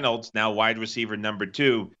 And Reynolds, now wide receiver number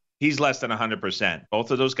 2, he's less than 100%.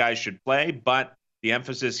 Both of those guys should play, but the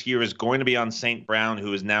emphasis here is going to be on St. Brown,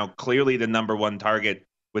 who is now clearly the number 1 target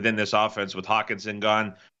within this offense with Hawkinson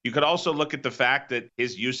gone. You could also look at the fact that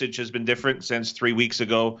his usage has been different since 3 weeks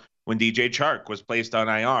ago when DJ Chark was placed on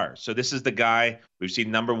IR. So this is the guy. We've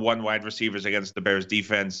seen number 1 wide receivers against the Bears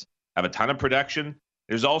defense have a ton of production.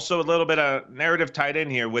 There's also a little bit of narrative tied in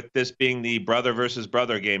here with this being the brother versus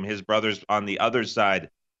brother game. His brother's on the other side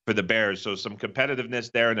for the Bears. So some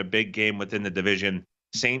competitiveness there in a big game within the division.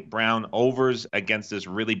 St. Brown overs against this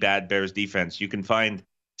really bad Bears defense. You can find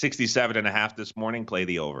 67.5 this morning. Play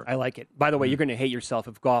the over. I like it. By the way, you're going to hate yourself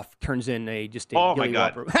if Goff turns in just a oh my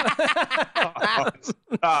God.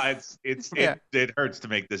 It hurts to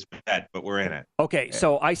make this bet, but we're in it. Okay,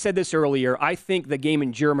 so I said this earlier. I think the game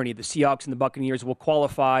in Germany, the Seahawks and the Buccaneers, will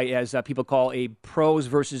qualify as people call a pros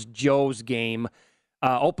versus Joes game.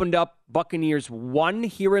 Opened up, Buccaneers 1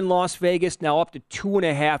 here in Las Vegas, now up to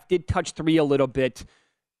 2.5. Did touch 3 a little bit,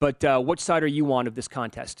 but which side are you on of this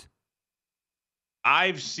contest?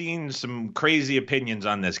 I've seen some crazy opinions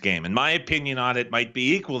on this game, and my opinion on it might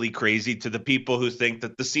be equally crazy to the people who think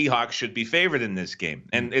that the Seahawks should be favored in this game.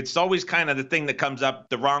 And it's always kind of the thing that comes up,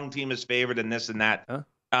 the wrong team is favored and this and that.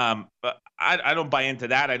 But I don't buy into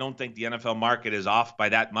that. I don't think the NFL market is off by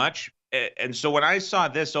that much. And so when I saw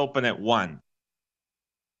this open at 1,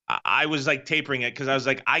 I was like tapering it because I was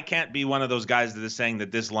like, I can't be one of those guys that is saying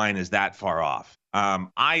that this line is that far off.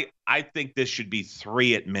 I think this should be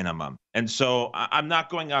 3 at minimum. And so I'm not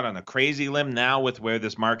going out on a crazy limb now with where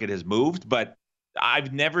this market has moved, but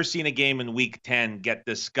I've never seen a game in week 10 get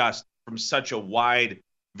discussed from such a wide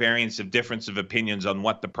variance of difference of opinions on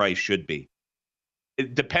what the price should be.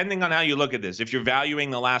 Depending on how you look at this, if you're valuing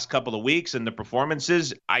the last couple of weeks and the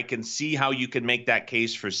performances, I can see how you can make that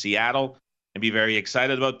case for Seattle and be very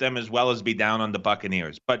excited about them as well as be down on the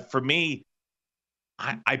Buccaneers. But for me,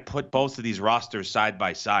 I put both of these rosters side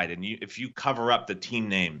by side. And if you cover up the team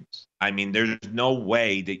names, I mean, there's no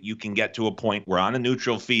way that you can get to a point where on a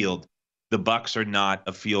neutral field, the Bucs are not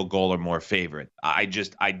a field goal or more favorite. I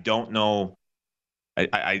don't know.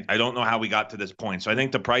 I don't know how we got to this point. So I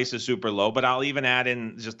think the price is super low, but I'll even add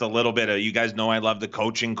in just a little bit of, you guys know I love the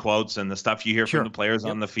coaching quotes and the stuff you hear from the players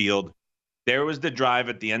on the field. There was the drive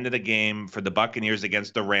at the end of the game for the Buccaneers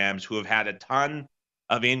against the Rams, who have had a ton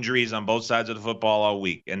of injuries on both sides of the football all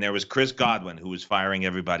week. And there was Chris Godwin, who was firing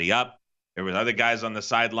everybody up. There were other guys on the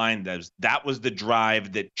sideline. That was the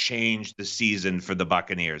drive that changed the season for the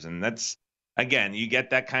Buccaneers. And that's, again, you get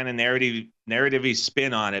that kind of narrative-y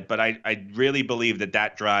spin on it, but I really believe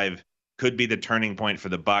that drive could be the turning point for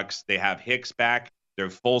the Bucs. They have Hicks back. Their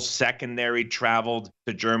full secondary traveled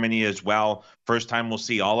to Germany as well. First time we'll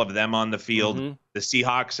see all of them on the field. Mm-hmm. The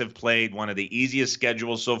Seahawks have played one of the easiest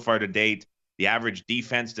schedules so far to date. The average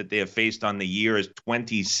defense that they have faced on the year is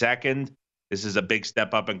 22nd. This is a big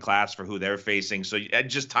step up in class for who they're facing. So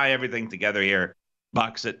just tie everything together here.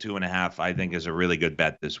 Bucs at 2.5, I think, is a really good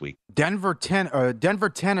bet this week. Denver,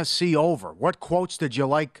 Tennessee over. What quotes did you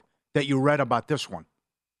like that you read about this one?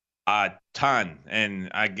 A ton.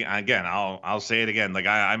 And again, I'll say it again. Like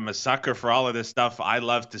I'm a sucker for all of this stuff. I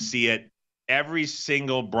love to see it. Every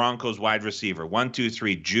single Broncos wide receiver, 1, 2,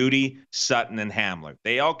 3, Judy, Sutton, and Hamler,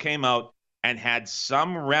 they all came out and had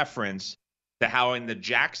some reference to how in the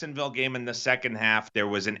Jacksonville game in the second half, there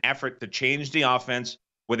was an effort to change the offense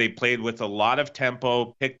where they played with a lot of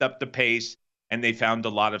tempo, picked up the pace, and they found a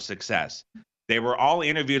lot of success. They were all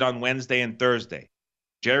interviewed on Wednesday and Thursday.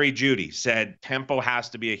 Jerry Jeudy said tempo has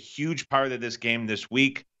to be a huge part of this game this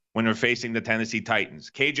week when we're facing the Tennessee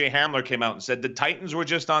Titans. KJ Hamler came out and said the Titans were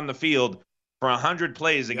just on the field for 100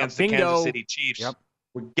 plays against the Kansas City Chiefs.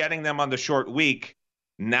 We're getting them on the short week.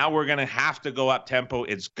 Now we're going to have to go up tempo.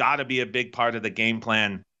 It's got to be a big part of the game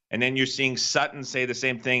plan. And then you're seeing Sutton say the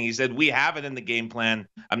same thing. He said, we have it in the game plan.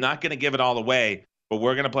 I'm not going to give it all away, but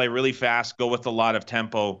we're going to play really fast, go with a lot of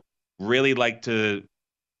tempo, really like to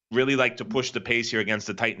push the pace here against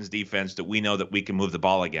the Titans defense that we know that we can move the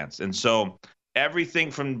ball against. And so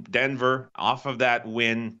everything from Denver off of that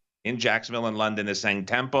win in Jacksonville and London is saying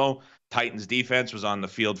tempo. Titans defense was on the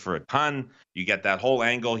field for a ton. You get that whole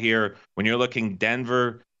angle here. When you're looking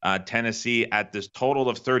Denver, Tennessee at this total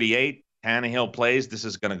of 38, Tannehill plays, this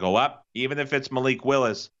is going to go up. Even if it's Malik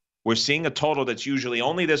Willis, we're seeing a total that's usually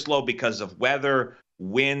only this low because of weather,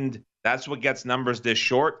 wind. That's what gets numbers this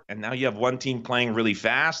short. And now you have one team playing really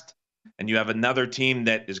fast, and you have another team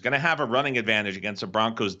that is going to have a running advantage against a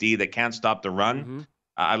Broncos D that can't stop the run. Mm-hmm.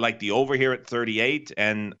 I like the over here at 38,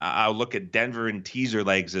 and I'll look at Denver and teaser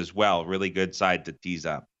legs as well. Really good side to tease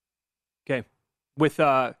up. Okay. With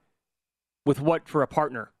what for a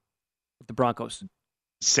partner with the Broncos?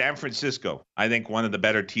 San Francisco, I think one of the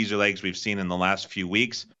better teaser legs we've seen in the last few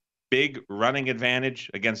weeks. Big running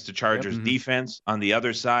advantage against the Chargers defense. On the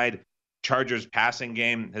other side, Chargers passing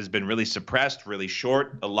game has been really suppressed, really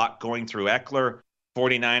short, a lot going through Eckler.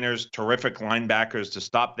 49ers, terrific linebackers to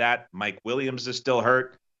stop that. Mike Williams is still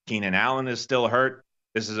hurt. Keenan Allen is still hurt.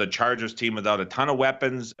 This is a Chargers team without a ton of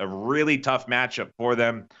weapons, a really tough matchup for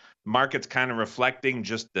them. Market's kind of reflecting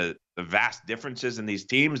just the vast differences in these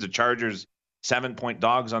teams. The Chargers, 7-point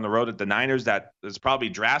dogs on the road at the Niners. That is probably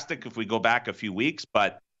drastic if we go back a few weeks,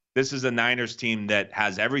 but this is a Niners team that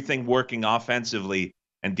has everything working offensively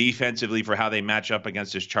and defensively for how they match up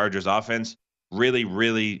against this Chargers offense. Really,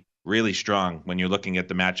 really, really strong when you're looking at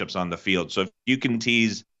the matchups on the field. So if you can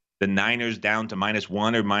tease the Niners down to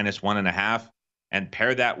 -1 or -1.5 and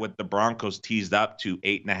pair that with the Broncos teased up to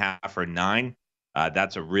 8.5 or 9,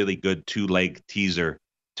 that's a really good two-leg teaser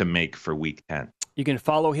to make for Week 10. You can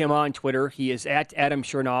follow him on Twitter. He is at Adam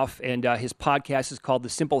Chernoff, and his podcast is called The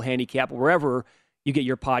Simple Handicap, wherever you get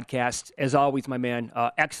your podcast. As always, my man,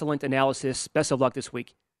 excellent analysis. Best of luck this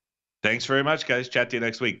week. Thanks very much, guys. Chat to you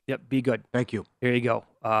next week. Yep, be good. Thank you. There you go.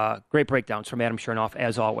 Great breakdowns from Adam Chernoff,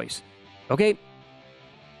 as always. Okay,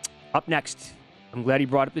 up next, I'm glad he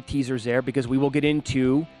brought up the teasers there because we will get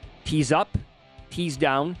into tease up, tease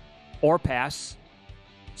down, or pass,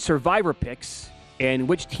 survivor picks, and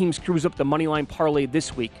which team screws up the Moneyline Parlay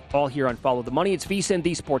this week. All here on Follow the Money. It's VSiN,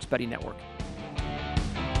 the Sports Betting Network.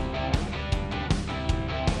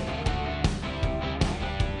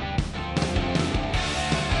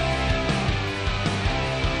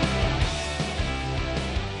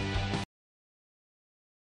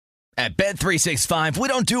 At Bet365, we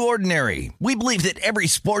don't do ordinary. We believe that every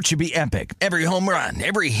sport should be epic. Every home run,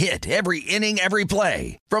 every hit, every inning, every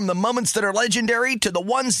play. From the moments that are legendary to the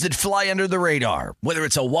ones that fly under the radar. Whether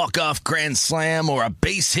it's a walk-off grand slam or a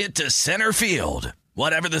base hit to center field.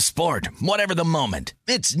 Whatever the sport, whatever the moment,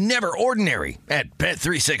 it's never ordinary at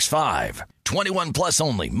Bet365. 21 plus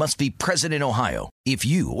only. Must be present in Ohio. If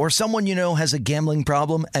you or someone you know has a gambling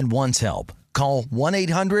problem and wants help, call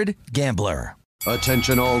 1-800-GAMBLER.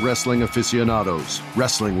 Attention all wrestling aficionados.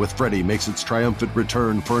 Wrestling with Freddie makes its triumphant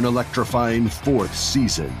return for an electrifying 4th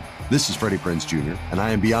season. This is Freddie Prinze Jr., and I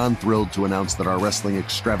am beyond thrilled to announce that our wrestling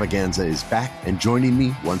extravaganza is back, and joining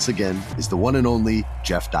me once again is the one and only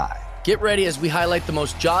Jeff Dye. Get ready as we highlight the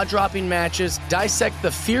most jaw-dropping matches, dissect the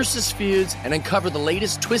fiercest feuds, and uncover the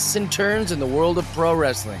latest twists and turns in the world of pro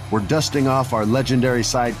wrestling. We're dusting off our legendary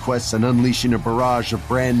side quests and unleashing a barrage of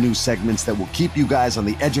brand new segments that will keep you guys on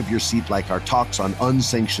the edge of your seat like our talks on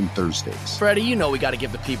Unsanctioned Thursdays. Freddie, you know we got to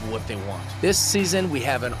give the people what they want. This season, we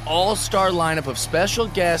have an all-star lineup of special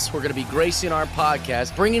guests who are going to be gracing our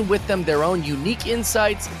podcast, bringing with them their own unique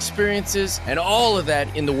insights, experiences, and all of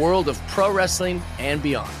that in the world of pro wrestling and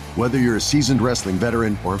beyond. Whether you're a seasoned wrestling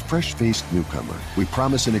veteran or a fresh-faced newcomer, we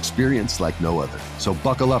promise an experience like no other. So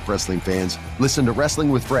buckle up, wrestling fans. Listen to Wrestling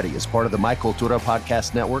with Freddie as part of the My Cultura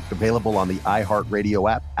Podcast Network, available on the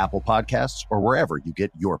iHeartRadio app, Apple Podcasts, or wherever you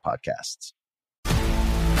get your podcasts.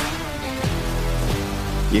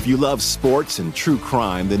 If you love sports and true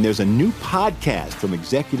crime, then there's a new podcast from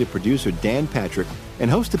executive producer Dan Patrick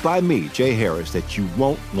and hosted by me, Jay Harris, that you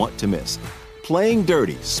won't want to miss. Playing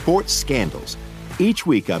Dirty: Sports Scandals. Each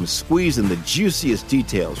week, I'm squeezing the juiciest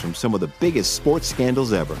details from some of the biggest sports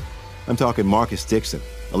scandals ever. I'm talking Marcus Dixon,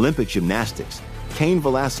 Olympic gymnastics, Cain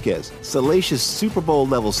Velasquez, salacious Super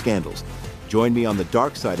Bowl-level scandals. Join me on the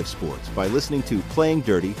dark side of sports by listening to Playing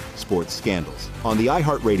Dirty: Sports Scandals on the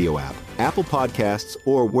iHeartRadio app, Apple Podcasts,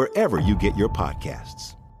 or wherever you get your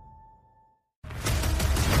podcasts.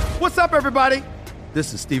 What's up, everybody?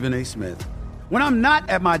 This is Stephen A. Smith. When I'm not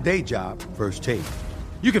at my day job, First Take,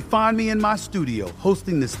 you can find me in my studio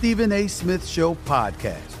hosting the Stephen A. Smith Show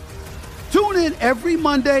podcast. Tune in every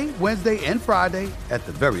Monday, Wednesday, and Friday, at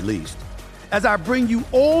the very least, as I bring you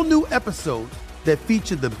all new episodes that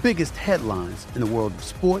feature the biggest headlines in the world of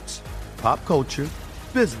sports, pop culture,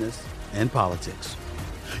 business, and politics.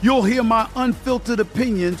 You'll hear my unfiltered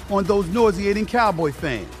opinions on those nauseating Cowboy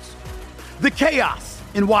fans, the chaos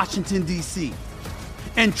in Washington, D.C.,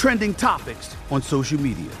 and trending topics on social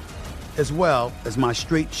media, as well as my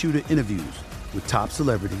straight shooter interviews with top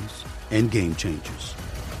celebrities and game changers.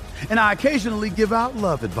 And I occasionally give out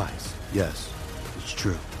love advice. Yes, it's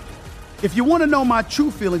true. If you want to know my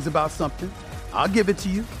true feelings about something, I'll give it to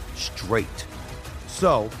you straight.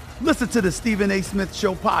 So listen to the Stephen A. Smith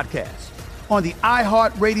Show podcast on the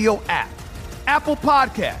iHeartRadio app, Apple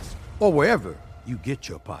Podcasts, or wherever you get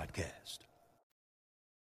your podcast.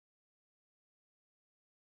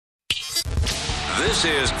 This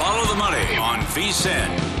is Follow the Money on VSiN.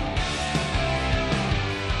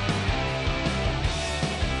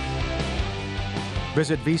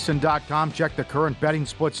 Visit VSiN.com, check the current betting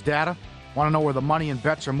splits data. Want to know where the money and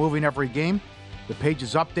bets are moving every game? The page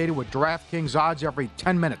is updated with DraftKings odds every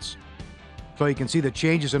 10 minutes. So you can see the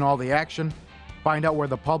changes in all the action, find out where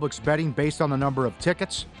the public's betting based on the number of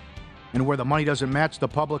tickets, and where the money doesn't match the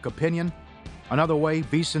public opinion. Another way,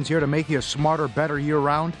 VSiN's here to make you a smarter, better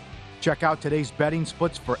year-round. Check out today's betting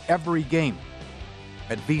splits for every game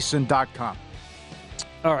at VSiN.com.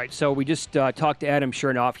 All right, so we just talked to Adam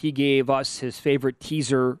Chernoff. He gave us his favorite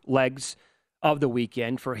teaser legs of the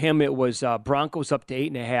weekend. For him, it was Broncos up to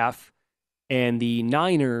 8.5, and the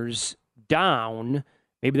Niners down.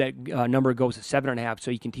 Maybe that number goes to 7.5, so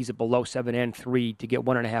you can tease it below 7 and 3 to get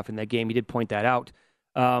 1.5 in that game. He did point that out.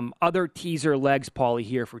 Other teaser legs, Paulie,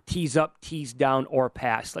 here for tease up, tease down, or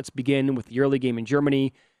pass. Let's begin with the early game in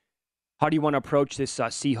Germany. How do you want to approach this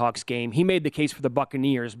Seahawks game? He made the case for the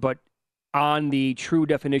Buccaneers, but on the true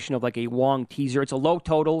definition of like a Wong teaser, it's a low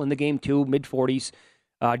total in the game too, mid-40s.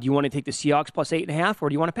 Do you want to take the Seahawks plus 8.5, or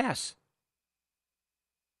do you want to pass?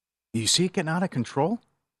 You see it getting out of control?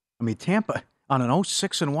 I mean, Tampa, on an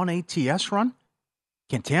 0-6-1 ATS run,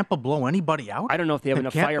 can Tampa blow anybody out? I don't know if they have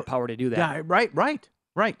enough firepower to do that. Yeah, right.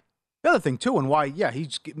 The other thing, too, and why,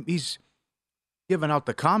 he's given out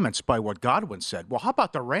the comments by what Godwin said. Well, how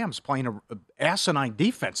about the Rams playing an asinine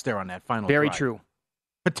defense there on that final Very drive? true.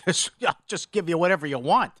 But just give you whatever you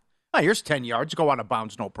want. Oh, here's 10 yards. Go out of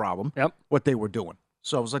bounds, no problem. Yep. What they were doing.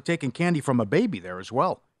 So it was like taking candy from a baby there as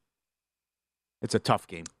well. It's a tough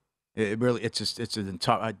game. It really,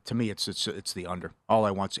 to me, it's the under. All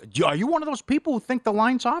I want. Are you one of those people who think the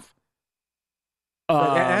line's off?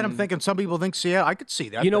 Adam thinking some people think Seattle. I could see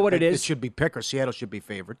that. You know what it is? It should be pick or Seattle should be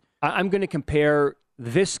favored. I'm going to compare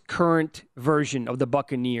this current version of the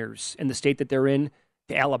Buccaneers and the state that they're in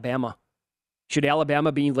to Alabama. Should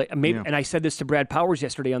Alabama be maybe? Yeah. And I said this to Brad Powers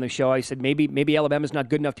yesterday on the show. I said maybe Alabama's not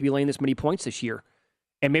good enough to be laying this many points this year,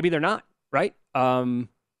 and maybe they're not, right? And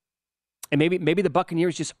maybe the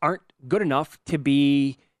Buccaneers just aren't good enough to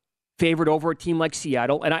be favored over a team like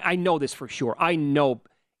Seattle. And I know this for sure. I know.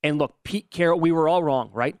 And look, Pete Carroll, we were all wrong,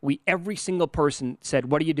 right? Every single person said,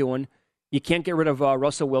 "What are you doing? You can't get rid of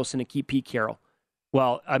Russell Wilson and keep Pete Carroll."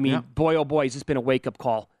 Well, I mean, boy, oh boy, has this been a wake-up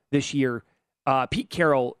call this year. Pete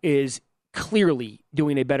Carroll is clearly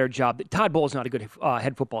doing a better job. Todd Bowles is not a good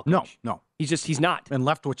head football coach. No. He's not. And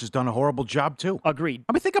Leftwich has done a horrible job, too. Agreed.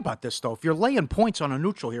 I mean, think about this, though. If you're laying points on a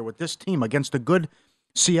neutral here with this team against a good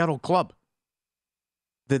Seattle club,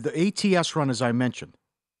 the ATS run, as I mentioned,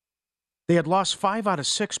 they had lost 5 out of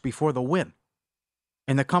 6 before the win.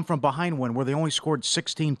 And the come-from-behind win where they only scored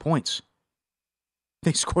 16 points.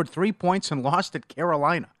 They scored 3 points and lost at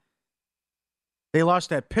Carolina. They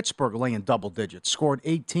lost at Pittsburgh laying double digits, scored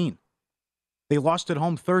 18. They lost at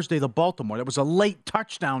home Thursday to Baltimore. That was a late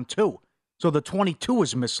touchdown, too. So the 22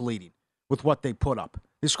 was misleading with what they put up.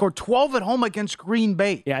 They scored 12 at home against Green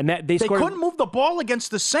Bay. Yeah, and they couldn't move the ball against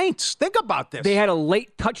the Saints. Think about this. They had a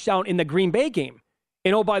late touchdown in the Green Bay game.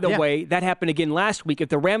 And oh, by the way, that happened again last week. If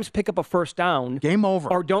the Rams pick up a first down, game over,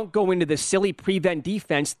 or don't go into the silly prevent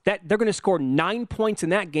defense, that they're going to score 9 points in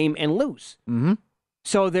that game and lose. Mm-hmm.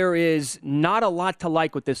 So there is not a lot to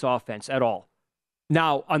like with this offense at all.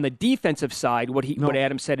 Now, on the defensive side, what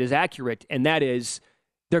Adam said is accurate, and that is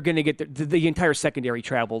they're going to get the entire secondary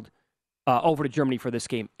traveled over to Germany for this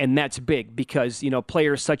game, and that's big because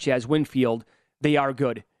players such as Winfield, they are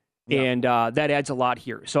good. Yeah. And that adds a lot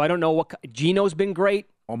here. So I don't know what Geno's been great.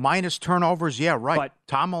 Well, minus turnovers, yeah, right. But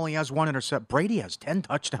Tom only has 1 intercept. Brady has 10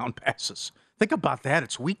 touchdown passes. Think about that.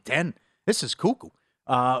 It's week 10. This is cuckoo.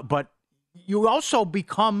 But you also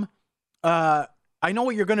become, I know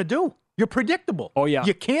what you're going to do. You're predictable. Oh, yeah.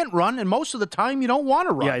 You can't run, and most of the time you don't want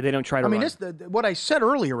to run. Yeah, they don't try to run. I mean, what I said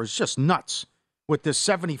earlier is just nuts with this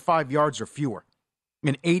 75 yards or fewer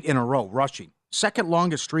in 8 in a row rushing. Second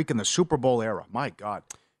longest streak in the Super Bowl era. My God.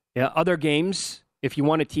 Yeah, other games, if you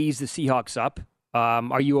want to tease the Seahawks up,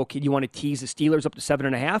 are you okay? Do you want to tease the Steelers up to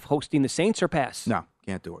 7.5, hosting the Saints, or pass? No,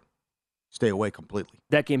 can't do it. Stay away completely.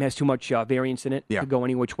 That game has too much variance in it to go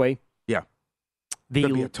any which way. Yeah.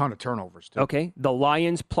 There'll be a ton of turnovers, too. Okay. The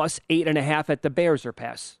Lions plus 8.5 at the Bears, or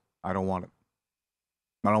pass? I don't want it.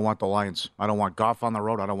 I don't want the Lions. I don't want Goff on the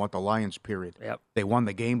road. I don't want the Lions, period. Yep. They won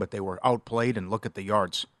the game, but they were outplayed, and look at the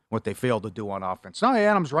yards, what they failed to do on offense. Now,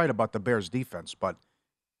 Adam's right about the Bears' defense, but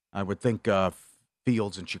I would think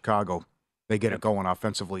Fields in Chicago, they get it going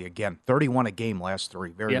offensively again. 31 a game last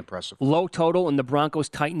 3. Very impressive. Low total in the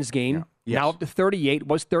Broncos-Titans game. Yeah. Yes. Now up to 38.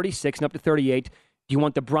 Was 36 and up to 38. Do you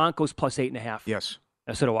want the Broncos plus 8.5? Yes.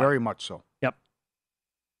 So do I. Very much so. Yep.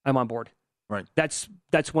 I'm on board. Right. That's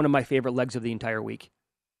one of my favorite legs of the entire week.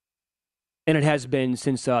 And it has been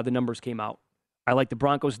since the numbers came out. I like the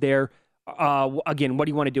Broncos there. Again, what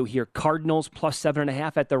do you want to do here? Cardinals plus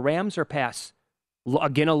 7.5 at the Rams, or pass?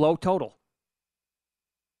 Again, a low total.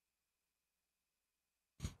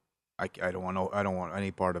 I don't want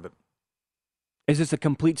any part of it. Is this a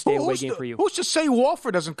complete stay away game for you? Who's to say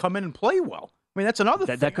Wolford doesn't come in and play well? I mean, that's another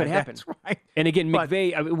thing. That could happen. That's right. And again,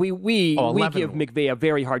 McVay, we give 11. McVay a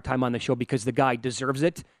very hard time on the show because the guy deserves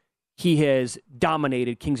it. He has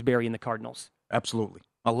dominated Kingsbury and the Cardinals. Absolutely.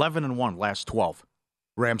 11-1 last 12.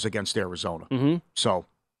 Rams against Arizona. Mm-hmm. So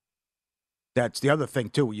that's the other thing,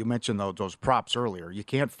 too. You mentioned those props earlier. You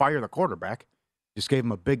can't fire the quarterback. Just gave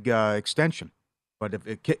him a big extension. But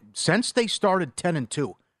since they started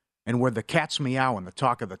 10-2 and were the cat's meow and the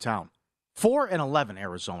talk of the town, 4-11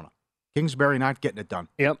 Arizona. Kingsbury not getting it done.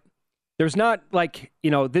 Yep. There's not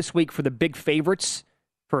this week for the big favorites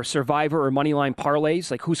for Survivor or Moneyline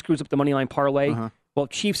parlays, like who screws up the Moneyline parlay. Uh-huh. Well,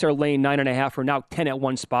 Chiefs are laying 9.5 or now 10 at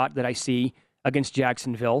one spot that I see against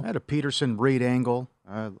Jacksonville. I had a Peterson Reed angle.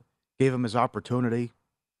 Gave him his opportunity.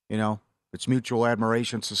 It's mutual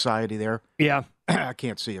admiration society there. Yeah. I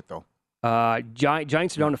can't see it, though.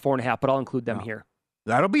 Giants are down to 4.5, but I'll include them here.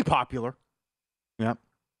 That'll be popular. Yep.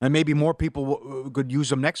 And maybe more people could use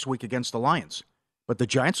them next week against the Lions. But the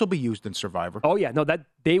Giants will be used in Survivor. Oh, yeah. No,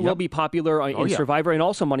 they will be popular in Survivor and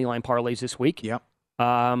also Moneyline parlays this week. Yep.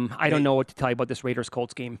 I don't know what to tell you about this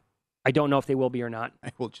Raiders-Colts game. I don't know if they will be or not.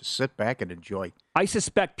 I will just sit back and enjoy. I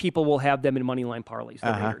suspect people will have them in Moneyline parlays,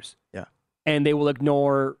 the Raiders. Yeah. And they will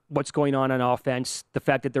ignore what's going on offense, the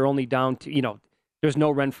fact that they're only down to, there's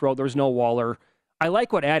no Renfro, there's no Waller. I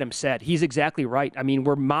like what Adam said. He's exactly right. I mean,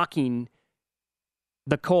 we're mocking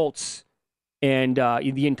the Colts, and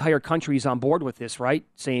the entire country is on board with this, right?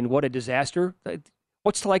 Saying, what a disaster.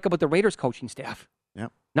 What's to like about the Raiders coaching staff?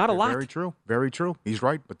 Yep. Not a lot. Very true. Very true. He's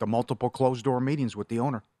right. But the multiple closed-door meetings with the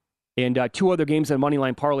owner. And two other games on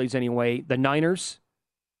Moneyline parlays anyway. The Niners,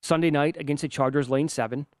 Sunday night against the Chargers, lane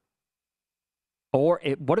 7. Or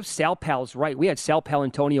what if Sal Pal's right? We had Sal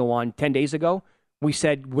Palantonio on 10 days ago. We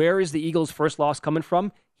said, where is the Eagles' first loss coming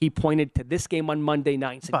from? He pointed to this game on Monday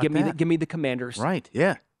night. Said, give me the Commanders. Right,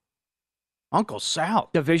 yeah. Uncle Sal.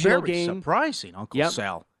 Divisional Very game. Surprising, Uncle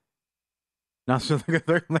Sal. Now, so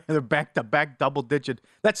they're back-to-back double-digit.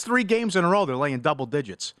 That's 3 games in a row they're laying double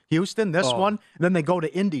digits. Houston, this one, and then they go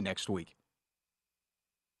to Indy next week.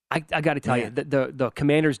 I got to tell you, the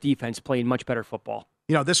Commanders' defense playing much better football.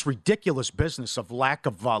 You know, this ridiculous business of lack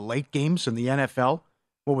of late games in the NFL.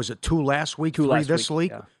 What was it, 2 last week, 3 this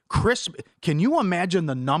week? Yeah. Can you imagine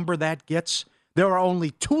the number that gets? There are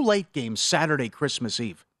only 2 late games Saturday, Christmas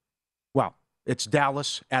Eve. Well, it's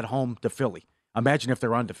Dallas at home to Philly. Imagine if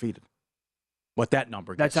they're undefeated. What that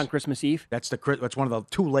number gets. That's on Christmas Eve? That's one of the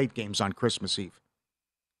 2 late games on Christmas Eve.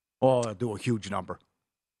 Oh, they'll do a huge number.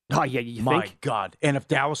 Oh, yeah, you think? My God. And if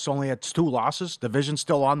Dallas only had 2 losses, division's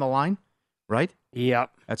still on the line, right?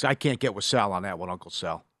 Yep. I can't get with Sal on that one, Uncle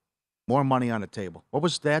Sal. More money on the table. What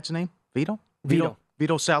was Dad's name? Vito Palantonio.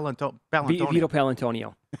 Vito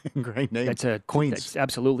Palantonio. Great name. That's Queens.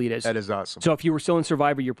 Absolutely it is. That is awesome. So if you were still in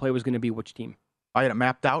Survivor, your play was going to be which team? I had it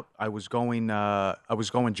mapped out. I was going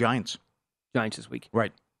Giants. Giants this week.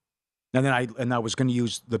 Right. And then I was going to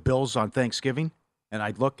use the Bills on Thanksgiving, and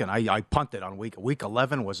I'd look, and I punted on week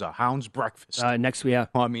 11 was a Hound's breakfast. Next week, yeah.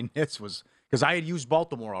 I mean, it was because I had used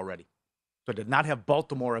Baltimore already. So I did not have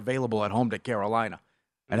Baltimore available at home to Carolina,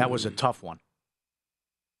 and that was a tough one.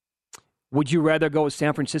 Would you rather go with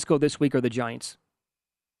San Francisco this week or the Giants?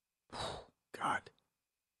 God.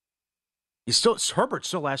 Herbert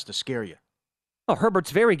still has to scare you. Oh,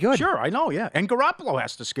 Herbert's very good. Sure, I know, yeah. And Garoppolo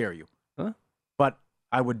has to scare you. Huh? But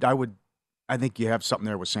I think you have something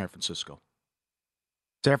there with San Francisco.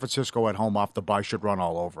 San Francisco at home off the bye should run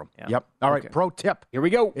all over them. Yeah. Yep. All right, pro tip. Here we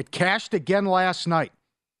go. It cashed again last night.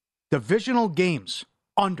 Divisional games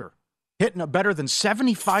under, hitting a better than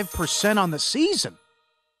 75% on the season.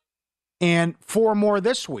 And 4 more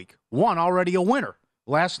this week. 1 already a winner.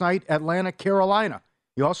 Last night, Atlanta, Carolina.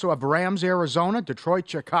 You also have Rams, Arizona, Detroit,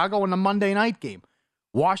 Chicago, and the Monday night game.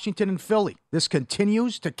 Washington and Philly. This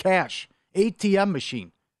continues to cash. ATM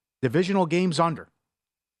machine. Divisional games under.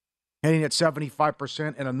 Hitting at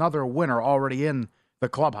 75% and another winner already in the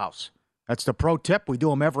clubhouse. That's the pro tip. We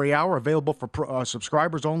do them every hour. Available for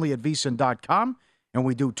subscribers only at vsin.com. And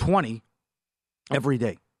we do 20 every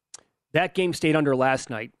day. That game stayed under last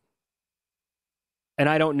night. And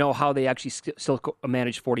I don't know how they actually still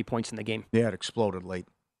managed 40 points in the game. Yeah, it exploded late.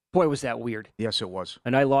 Boy, was that weird. Yes, it was.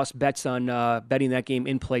 And I lost bets on betting that game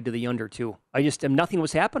in play to the under, too. Nothing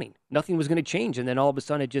was happening. Nothing was going to change. And then all of a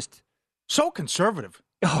sudden it just... So conservative.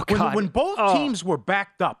 Oh, God. When both teams were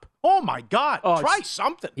backed up. Oh, my God. Try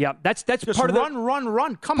something. Yeah, that's just part of the...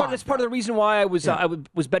 run. Come on. That's part of the reason why I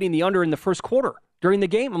was betting the under in the first quarter during the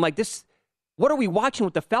game. I'm like, what are we watching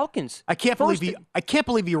with the Falcons? I can't believe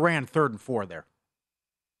he ran 3rd and 4 there.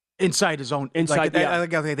 Inside his own, the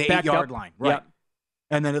 8-yard line, right? Yeah.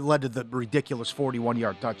 And then it led to the ridiculous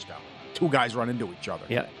 41-yard touchdown. 2 guys run into each other.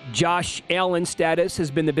 Yeah. Josh Allen's status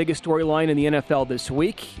has been the biggest storyline in the NFL this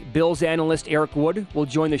week. Bills analyst Eric Wood will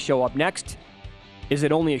join the show up next. Is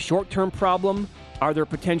it only a short-term problem? Are there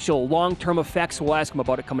potential long-term effects? We'll ask him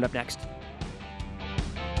about it coming up next.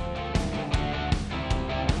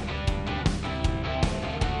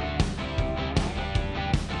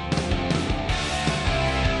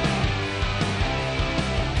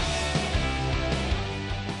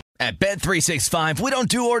 At Bet365, we don't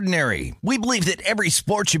do ordinary. We believe that every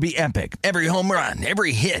sport should be epic. Every home run,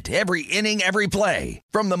 every hit, every inning, every play.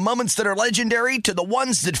 From the moments that are legendary to the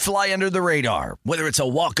ones that fly under the radar. Whether it's a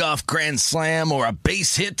walk-off grand slam or a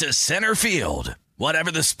base hit to center field.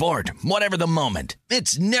 Whatever the sport, whatever the moment.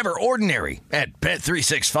 It's never ordinary at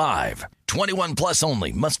Bet365. 21 plus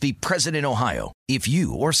only. Must be present in Ohio. If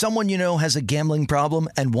you or someone you know has a gambling problem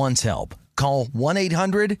and wants help, call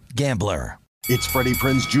 1-800-GAMBLER. It's Freddie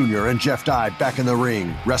Prinze Jr. and Jeff Dye back in the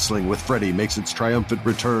ring. Wrestling with Freddie makes its triumphant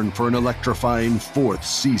return for an electrifying 4th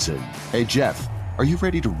season. Hey, Jeff, are you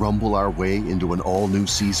ready to rumble our way into an all-new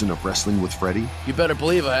season of Wrestling with Freddie? You better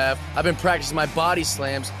believe I have. I've been practicing my body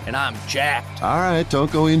slams, and I'm jacked. All right,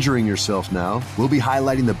 don't go injuring yourself now. We'll be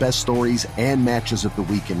highlighting the best stories and matches of the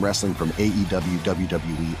week in wrestling from AEW,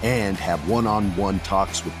 WWE, and have one-on-one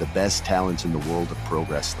talks with the best talents in the world of pro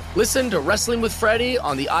wrestling. Listen to Wrestling with Freddie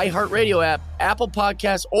on the iHeartRadio app, Apple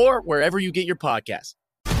Podcasts, or wherever you get your podcasts.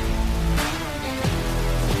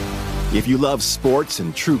 If you love sports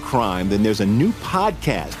and true crime, then there's a new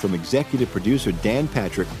podcast from executive producer Dan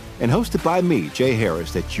Patrick and hosted by me, Jay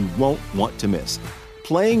Harris, that you won't want to miss.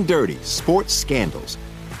 Playing Dirty: Sports Scandals.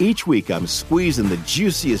 Each week, I'm squeezing the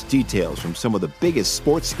juiciest details from some of the biggest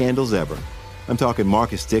sports scandals ever. I'm talking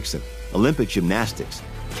Marcus Dixon, Olympic gymnastics,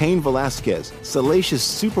 Cain Velasquez, salacious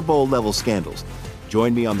Super Bowl-level scandals.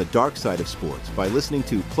 Join me on the dark side of sports by listening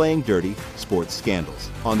to Playing Dirty: Sports Scandals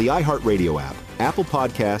on the iHeartRadio app, Apple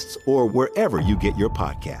Podcasts, or wherever you get your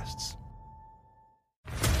podcasts.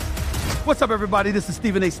 What's up, everybody? This is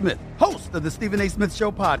Stephen A. Smith, host of the Stephen A. Smith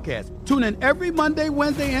Show podcast. Tune in every Monday,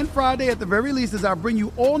 Wednesday, and Friday at the very least as I bring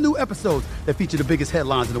you all new episodes that feature the biggest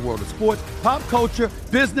headlines in the world of sports, pop culture,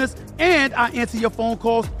 business, and I answer your phone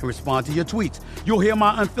calls and respond to your tweets. You'll hear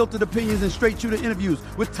my unfiltered opinions and straight-shooter interviews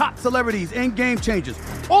with top celebrities and game changers.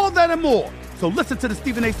 All that and more. So listen to the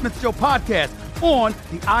Stephen A. Smith Show podcast on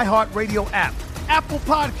the iHeartRadio app, Apple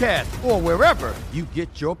Podcasts, or wherever you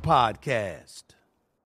get your podcast.